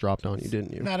 points dropped on you,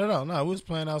 didn't you? Not at all. No, we was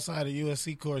playing outside of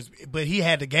USC course, but he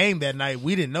had the game that night.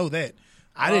 We didn't know that.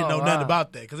 I didn't know nothing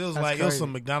about that because it was That's like it was crazy.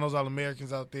 some McDonald's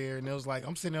All-Americans out there, and it was like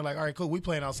I'm sitting there like, all right, cool, we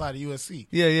playing outside of USC.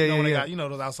 Yeah, you know, when they yeah. got, you know,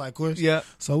 those outside courts. Yeah.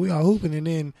 So we all hooping, and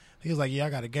then he was like, yeah, I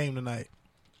got a game tonight.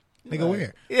 Nigga,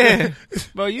 where? Yeah.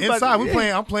 Bro, you Inside. about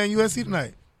to, I'm playing USC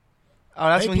tonight. Oh,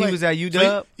 that's They when play- he was at So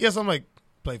UW? yes, I'm like,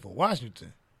 play for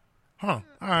Washington. Huh.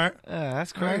 All right. Yeah,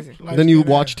 that's crazy. Like, Then you yeah,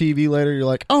 watch TV later, you're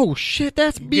like, oh shit,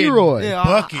 that's B-Roy. Yeah,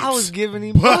 buckets. I was giving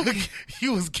him buckets. He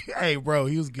was, hey, bro,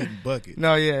 he was getting buckets.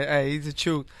 No, yeah, hey, he's the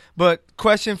truth. But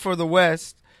question for the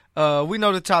West: we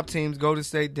know the top teams: Golden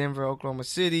State, Denver, Oklahoma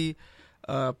City,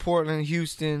 Portland,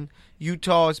 Houston.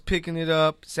 Utah is picking it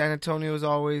up. San Antonio is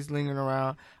always lingering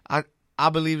around. I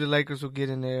believe the Lakers will get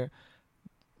in there.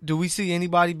 Do we see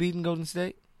anybody beating Golden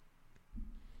State?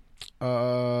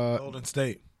 Golden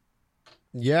State.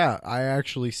 Yeah, I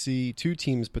actually see two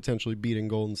teams potentially beating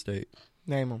Golden State.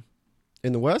 Name them.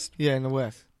 In the West, Yeah, in the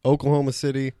West. Oklahoma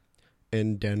City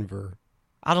and Denver.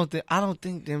 I don't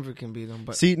think Denver can beat them.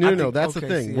 But See, I no, think that's the OKC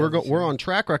thing. has We're a chance. on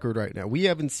track record right now. We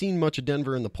haven't seen much of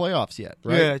Denver in the playoffs yet,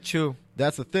 right? Yeah, true.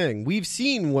 That's the thing. We've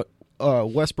seen what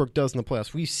Westbrook does in the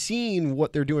playoffs. We've seen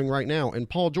what they're doing right now. And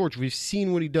Paul George, we've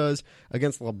seen what he does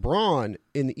against LeBron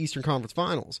in the Eastern Conference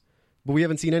Finals. But we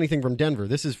haven't seen anything from Denver.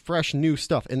 This is fresh, new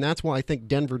stuff. And that's why I think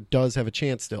Denver does have a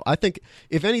chance still. I think,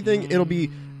 if anything, it'll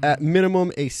be at minimum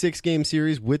a 6-game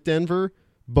series with Denver.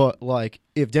 But, like,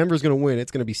 if Denver's going to win, it's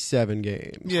going to be 7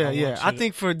 games. Yeah. I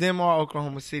think for them or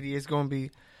Oklahoma City, it's going to be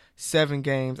 7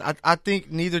 games. I think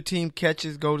neither team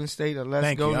catches Golden State unless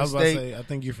Thank you. Golden I was about State to say, I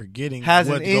think you're forgetting has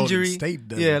what an injury. Golden State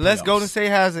does. Yeah, in the unless playoffs. Golden State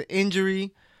has an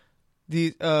injury,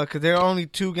 because they're only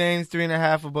 2 games,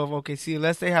 3.5 above OKC.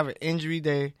 Unless they have an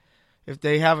injury, if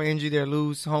they have an injury, they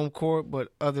lose home court. But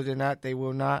other than that, they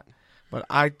will not. But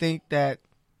I think that,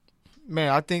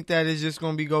 it's just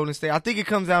going to be Golden State. I think it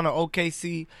comes down to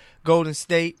OKC, Golden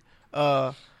State.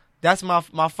 That's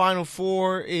my final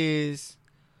 4 is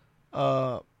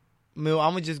I'm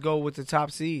gonna just go with the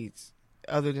top seeds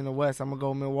other than the West. I'm gonna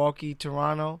go Milwaukee,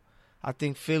 Toronto. I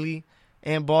think Philly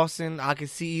and Boston. I could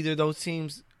see either of those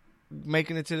teams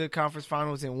making it to the conference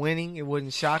finals and winning. It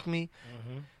wouldn't shock me,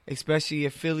 especially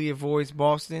if Philly avoids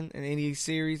Boston in any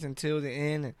series until the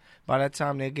end. And by that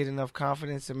time, they'll get enough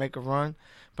confidence to make a run.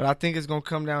 But I think it's gonna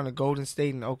come down to Golden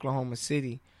State and Oklahoma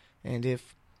City. And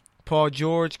if Paul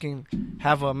George can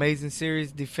have an amazing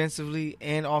series defensively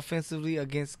and offensively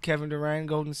against Kevin Durant,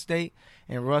 Golden State,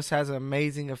 and Russ has an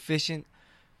amazing, efficient,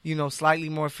 slightly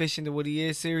more efficient than what he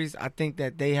is series, I think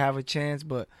that they have a chance.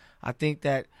 But I think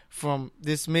that from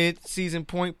this mid-season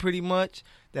point, pretty much,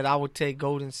 that I would take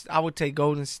Golden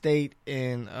State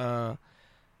and I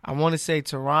want to say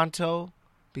Toronto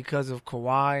because of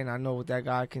Kawhi, and I know what that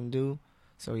guy can do.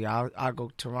 So yeah, I'll go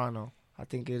Toronto. I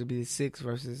think it'll be the 6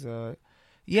 versus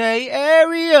Yay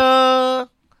area.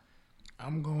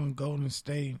 I'm going Golden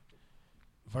State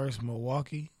versus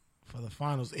Milwaukee for the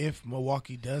finals if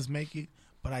Milwaukee does make it,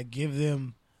 but I give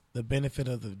them the benefit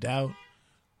of the doubt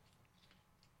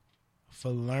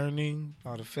for learning.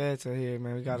 Oh, the feds are here,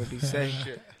 man. We gotta be safe.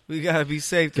 We gotta be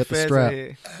safe. Get the feds strap. are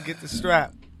here. Get the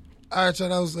strap. All right, so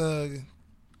that was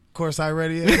course I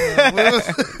ready.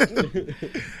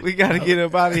 We gotta get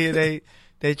up out of here.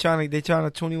 They trying to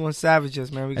 21 Savage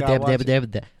us, man. We gotta watch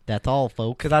it. That's all,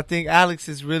 folks. Cause I think Alex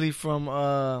is really from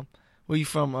where you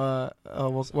from?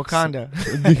 Wakanda.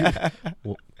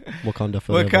 Wakanda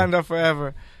forever. Wakanda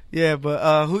forever. Yeah,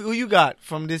 but who you got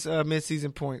from this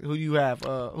midseason point? Who do you have?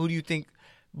 Who do you think,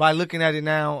 by looking at it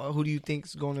now, who do you think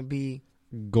is going to be?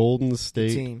 Golden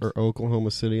State teams. or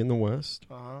Oklahoma City in the West.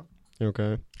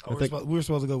 Okay. We were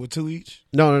supposed to go with 2 each.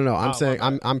 No. I'm Oh, saying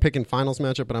my bad. I'm picking finals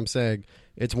matchup, but I'm saying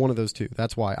it's one of those 2.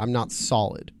 That's why I'm not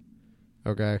solid.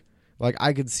 Okay. Like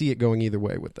I could see it going either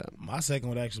way with them. My second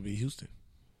would actually be Houston.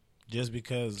 just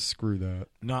because. Screw that.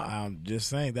 No, I'm just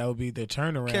saying that would be their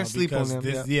turnaround. Can't sleep on them.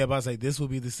 But I say this will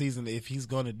be the season. If he's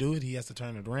going to do it, he has to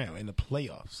turn it around in the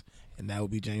playoffs, and that would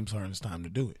be James Harden's time to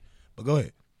do it. But go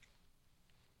ahead.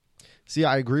 See,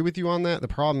 I agree with you on that. The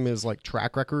problem is like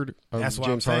track record of That's why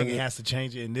James I'm saying Harden. he has to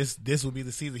change it, and this will be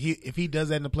the season. If he does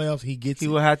that in the playoffs, he gets. He it.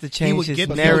 will have to change his He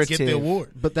narrative. would get the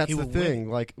award. But that's He the will thing. win.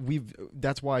 Like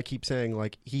that's why I keep saying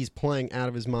like he's playing out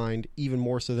of his mind even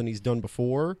more so than he's done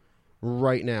before.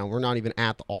 Right now, we're not even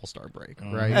at the All-Star break,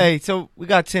 right? Hey, so we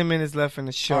got 10 minutes left in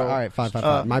the show. All right,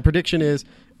 5. My prediction is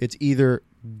it's either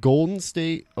Golden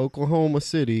State, Oklahoma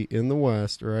City in the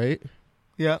West, right?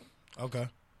 Yeah, Okay.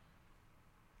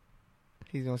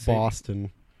 he's gonna say Boston.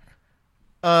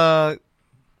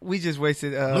 we just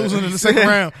wasted Losing in the second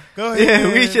round. Go ahead.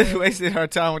 Yeah, we just wasted our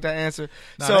time with that answer.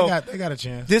 Nah, So they got a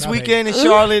chance. this Stop weekend in hating.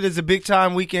 Charlotte is a big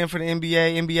time weekend for the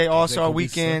NBA All Star They could be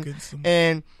weekend, sucking some-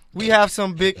 and we have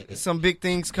some big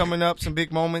things coming up, some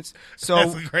big moments. So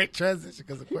That's a great transition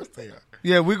because of course they are.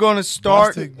 yeah, we're gonna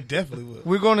start. Boston definitely will.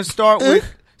 We're gonna start with.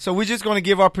 So we're just gonna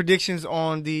give our predictions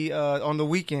on the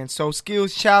weekend. So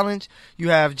skills challenge. You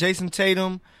have Jason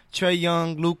Tatum, Trae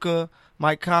Young, Luka,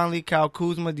 Mike Conley, Kyle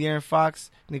Kuzma, De'Aaron Fox,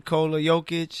 Nikola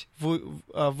Jokic,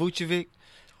 Vucevic.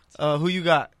 Who you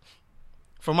got?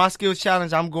 For my skills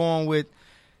challenge, I'm going with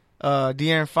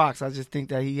De'Aaron Fox. I just think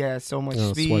that he has so much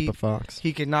Swipe speed. a Fox.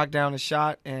 He can knock down a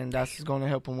shot, and that's going to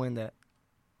help him win that.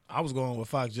 I was going with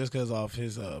Fox just because of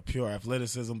his pure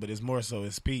athleticism, but it's more so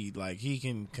his speed. Like he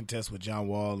can contest with John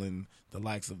Wall and the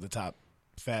likes of the top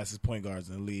fastest point guards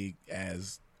in the league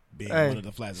as being one of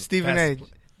the fastest. Stephen A.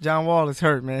 John Wall is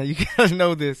hurt, man. You gotta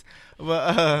know this.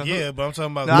 But Yeah, but I'm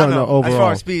talking about I know. overall. As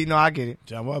far as speed, no, I get it.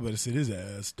 John Wall better sit his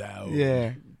ass down.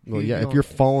 Yeah. Well, He yeah, if going- you're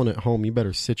falling at home, you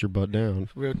better sit your butt down.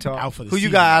 real talk. Out for the Who you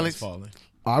season, got, he's Alex? falling.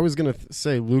 I was going to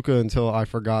say Luka until I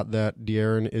forgot that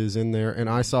De'Aaron is in there, and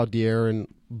I saw De'Aaron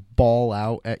ball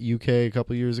out at UK a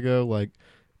couple years ago. Like,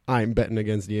 I'm betting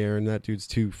against De'Aaron. That dude's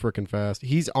too freaking fast.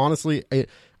 He's honestly,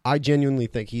 I genuinely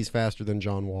think he's faster than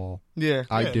John Wall. Yeah,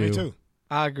 I Yeah, do. Me too.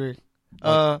 I agree.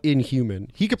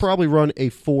 Inhuman. He could probably run a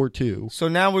 4.2. So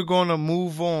now we're going to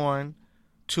move on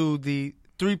to the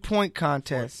 3-point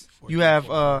contest. You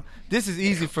have this is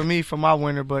easy for me for my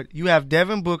winner, but you have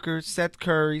Devin Booker, Seth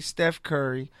Curry, Steph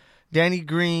Curry, Danny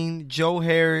Green, Joe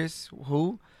Harris,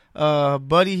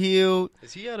 Buddy Hield.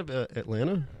 Is he out of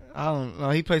Atlanta? I don't know.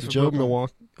 He plays for Joe Brooklyn.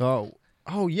 Milwaukee.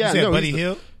 Oh yeah. You said No, Buddy he's the-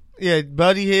 Hill. Yeah,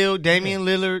 Buddy Hield, Damian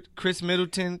Lillard, Chris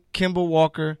Middleton, Kimball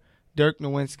Walker, Dirk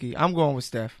Nowitzki. I'm going with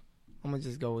Steph. I'm gonna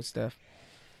just go with Steph.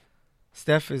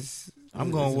 Steph is.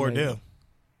 I'm going Wardell. amazing.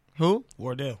 Who?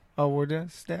 Wardell. Oh, Wardell.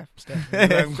 Steph.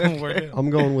 I'm going Wardell. I'm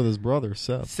going with his brother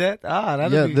Seth. Seth.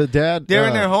 That'll Yeah, be. the dad. They're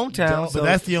in their hometown. But so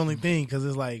that's the only thing because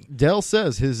it's like, Dell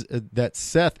says that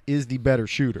Seth is the better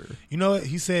shooter. you know what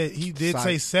he said. He did Side.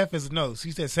 say Seth is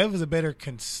He said Seth is a better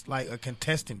a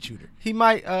contestant shooter. he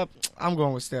might. I'm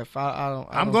going with Steph. I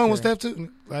I'm don't going with care. Steph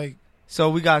too. Like So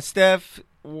we got Steph,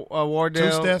 Wardell.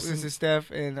 Two Stephs This and- is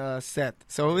Steph and Seth.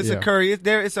 So it's Yeah. a Curry.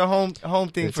 It's a home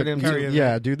thing It's for a- them. Curry. too.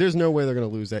 Yeah, dude. There's no way they're going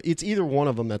to lose that. It's either one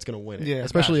of them that's going to win it. Yeah,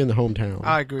 especially in the hometown.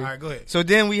 I agree. all right, go ahead. So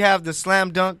then we have the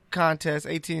slam dunk contest,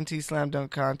 AT&T slam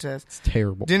dunk contest. It's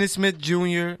terrible. Dennis Smith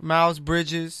Jr., Miles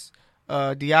Bridges,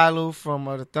 Diallo from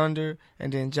the Thunder,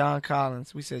 and then John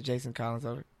Collins. We said Jason Collins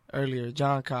earlier.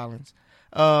 John Collins.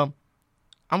 I'm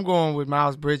going with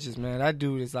Miles Bridges, man. That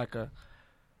dude is like a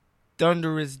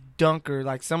thunderous dunker.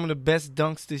 Like some of the best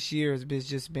dunks this year has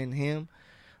just been him.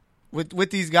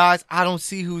 With these guys, I don't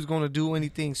see who's going to do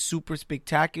anything super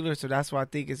spectacular. So that's why I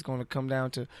think it's going to come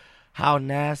down to how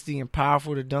nasty and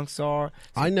powerful the dunks are.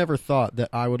 I never thought that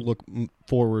I would look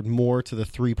forward more to the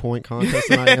 3-point contest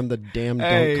than I am the damn dunk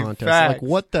Hey, contest. facts. Like,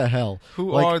 what the hell?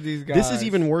 Who Like, are these guys? This is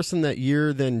even worse than that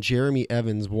year than Jeremy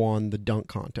Evans won the dunk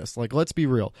contest. Like, let's be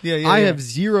real. Yeah, I yeah. have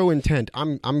zero intent.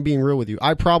 I'm being real with you.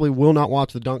 I probably will not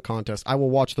watch the dunk contest. I will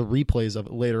watch the replays of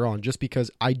it later on just because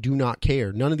I do not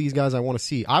care. None of these guys I want to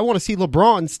see. I want to see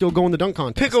LeBron still go in the dunk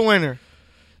contest. Pick a winner.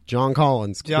 John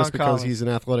Collins, John just because Collins. he's an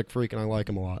athletic freak and I like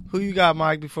him a lot. Who you got,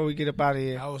 Mike, before we get up out of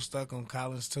here? I was stuck on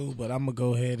Collins too, but I'm gonna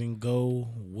go ahead and go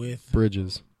with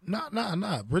Bridges. Nah.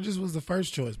 Bridges was the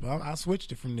first choice, but I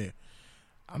switched it from there.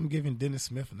 I'm giving Dennis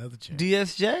Smith another chance.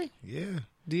 DSJ? Yeah,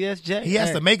 DSJ? he has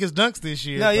Hey. to make his dunks this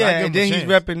year. No, but I yeah, give and him a then he's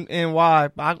chance. repping NY.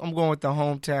 I'm going with the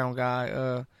hometown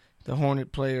guy, the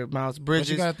Hornet player, Miles But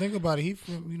Bridges. you gotta think about it. He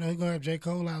from he gonna have J.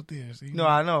 Cole out there. So No,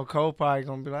 I know. Cole probably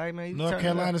going to be like, hey, man, you North turn it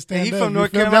Carolina up. stand And he up. from You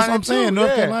North feel me? Carolina, That's what I'm saying. too, North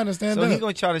yeah. Carolina stand so up. he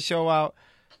going to try to show out.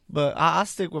 But I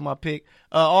stick with my pick.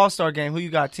 All-Star game, who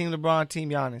you got? Team LeBron, Team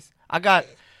Giannis. I got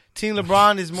Team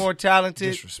LeBron is more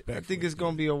talented. Disrespectful. I think it's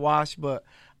going to be a wash, but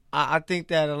I think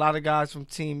that a lot of guys from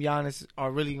Team Giannis are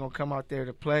really going to come out there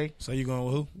to play. So you going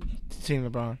with who? Team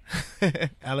LeBron.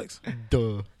 Alex?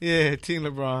 Duh. Yeah, Team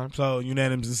LeBron. So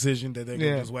unanimous decision that they're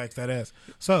going to just wax that ass.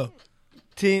 So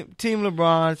Team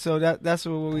LeBron. So that's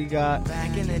what we got.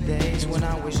 Back in the days when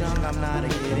I was young, I'm not a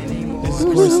kid anymore. this is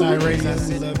Courtside Radio.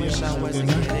 We love y'all. Have a good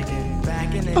night.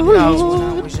 Back in the days when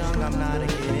I was young, I'm not a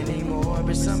kid anymore.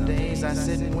 But some days I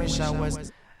sit and wish I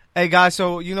was. Hey guys,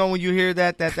 so when you hear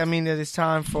that means that it's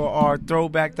time for our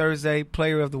Throwback Thursday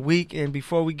Player of the Week. And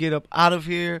before we get up out of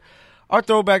here, our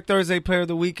Throwback Thursday Player of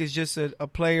the Week is just a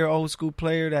player, old school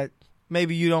player that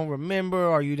maybe you don't remember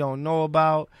or you don't know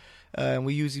about. And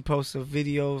we usually post a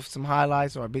video of some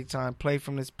highlights or a big time play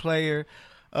from this player.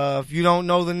 If you don't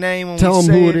know the name, when Tell we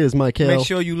them say who it is, Michael. Make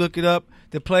sure you look it up.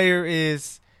 The player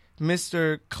is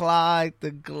Mr. Clyde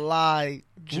the Glide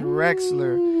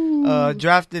Drexler.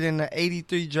 Drafted in the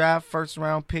 83 draft, first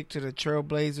round pick to the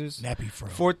Trailblazers. Nappy Fro.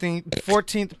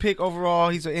 14th pick overall.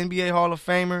 He's an NBA Hall of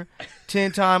Famer,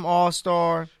 10-time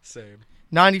All-Star, Same.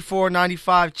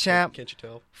 94-95 champ, Can't you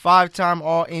tell? 5-time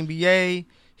All-NBA.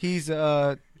 He's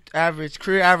career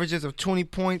averages of 20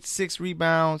 points, 6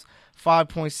 rebounds,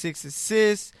 5.6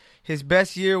 assists. His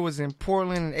best year was in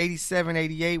Portland in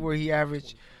 87-88, where he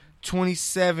averaged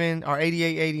 27 or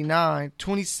 88-89,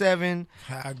 27,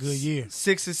 a good year.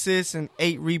 6 assists and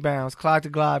 8 rebounds. Clyde the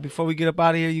Glide. Before we get up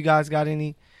out of here, you guys got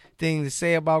anything to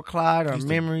say about Clyde or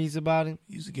memories about him?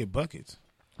 He used to get buckets.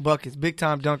 Buckets, big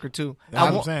time dunker too.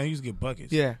 That's what I'm saying. He used to get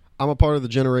buckets. Yeah, I'm a part of the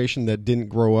generation that didn't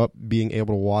grow up being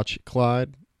able to watch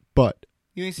Clyde, but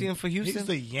you ain't see him for Houston. He's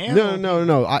the Yam.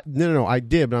 no. I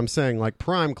did, but I'm saying like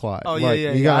prime Clyde. Oh like,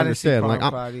 yeah. You gotta I didn't see understand. prime Like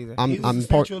Clyde either. He's I'm the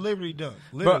part. Statue of Liberty dunk.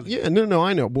 Literally. Yeah, no,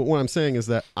 I know. But what I'm saying is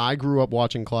that I grew up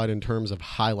watching Clyde in terms of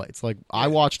highlights. Like I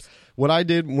watched what I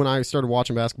did when I started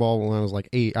watching basketball when I was like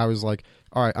 8. I was like,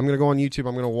 all right, I'm gonna go on YouTube.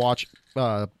 I'm gonna watch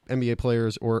NBA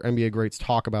players or NBA greats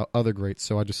talk about other greats.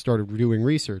 So I just started doing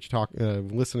research,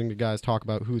 listening to guys talk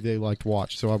about who they like to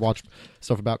watch. So I watched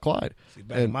stuff about Clyde. See,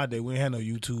 back in my day, we ain't had no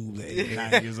YouTube at 8,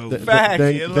 9 years old.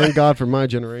 Thank God for my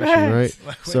generation, right?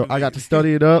 Like, So I got to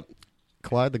study it up.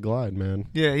 Clyde the Glide, man.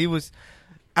 Yeah, he was.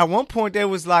 At one point, there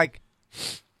was like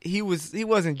he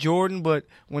wasn't Jordan, but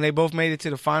when they both made it to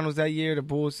the finals that year, the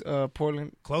Bulls,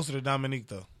 Portland. Closer to Dominique,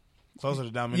 though. Closer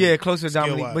to Dominique. Yeah, closer to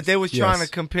Dominique. skill-wise. But they was trying Yes.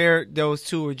 to compare those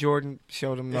two, or Jordan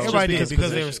showed them. No. Everybody did Just because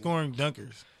they were position. scoring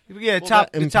dunkers. Yeah, Well,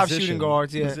 top that- and the top position. shooting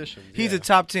guards. Yeah, Position, he's yeah. a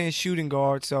top 10 shooting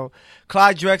guard. So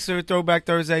Clyde Drexler, Throwback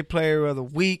Thursday Player of the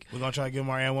Week. We're going to try to give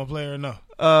him our and one player or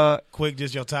no? Quick,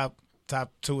 just your top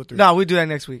 2 or 3. No, we'll do that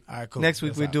next week. All right, cool. Next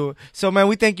week That's we'll out. do it. So, man,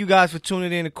 we thank you guys for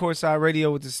tuning in to Courtside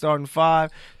Radio with the starting 5.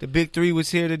 The Big 3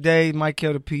 was here today.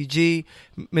 Michael the PG,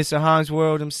 Mr. Hans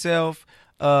World himself.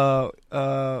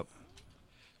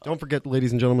 Don't forget,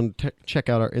 ladies and gentlemen, to check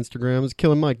out our Instagrams.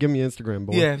 Killin' Mike, give me your Instagram,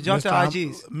 boy. Yeah, jump to Mr.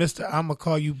 IGs. Mr. I'm going to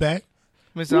call you back.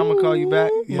 Mr. I'm going to call you back.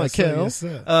 Yes, sir, Michael. yes,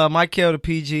 sir. Michael the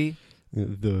PG.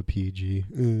 The PG.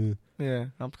 Yeah,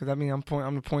 because I'm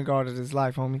the point guard of his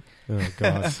life, homie. Oh,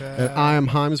 God. And I am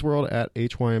Hymes World at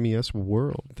HYMES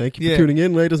World. Thank you for Yeah. tuning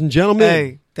in, ladies and gentlemen.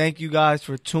 Hey, thank you guys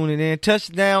for tuning in.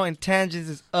 Touchdown and Tangents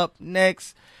is up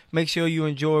next. Make sure you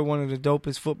enjoy one of the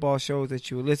dopest football shows that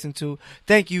you will listen to.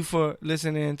 Thank you for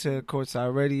listening to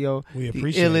Courtside Radio. We the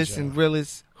appreciate illest y'all. and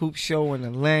realest hoop show in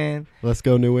the land. Let's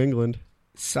go, New England.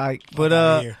 Psych. Fuck But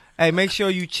outta here. hey, make sure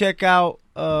you check out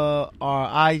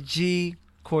our IG,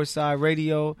 Courtside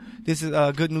Radio. This is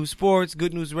Good News Sports,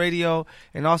 Good News Radio,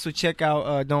 and also check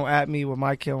out Don't At Me with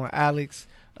Michael and Alex.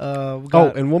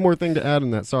 And one more thing to add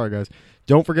in that. Sorry, guys.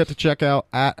 Don't forget to check out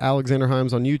at Alexander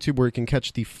Hymes on YouTube, where you can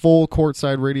catch the full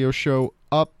Courtside Radio show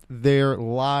up there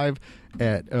live.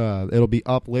 It'll be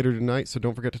up later tonight, so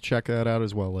don't forget to check that out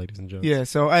as well, ladies and gentlemen. Yeah,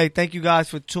 so hey, thank you guys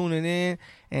for tuning in,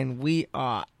 and we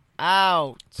are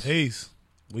out. Peace.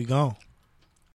 We gone.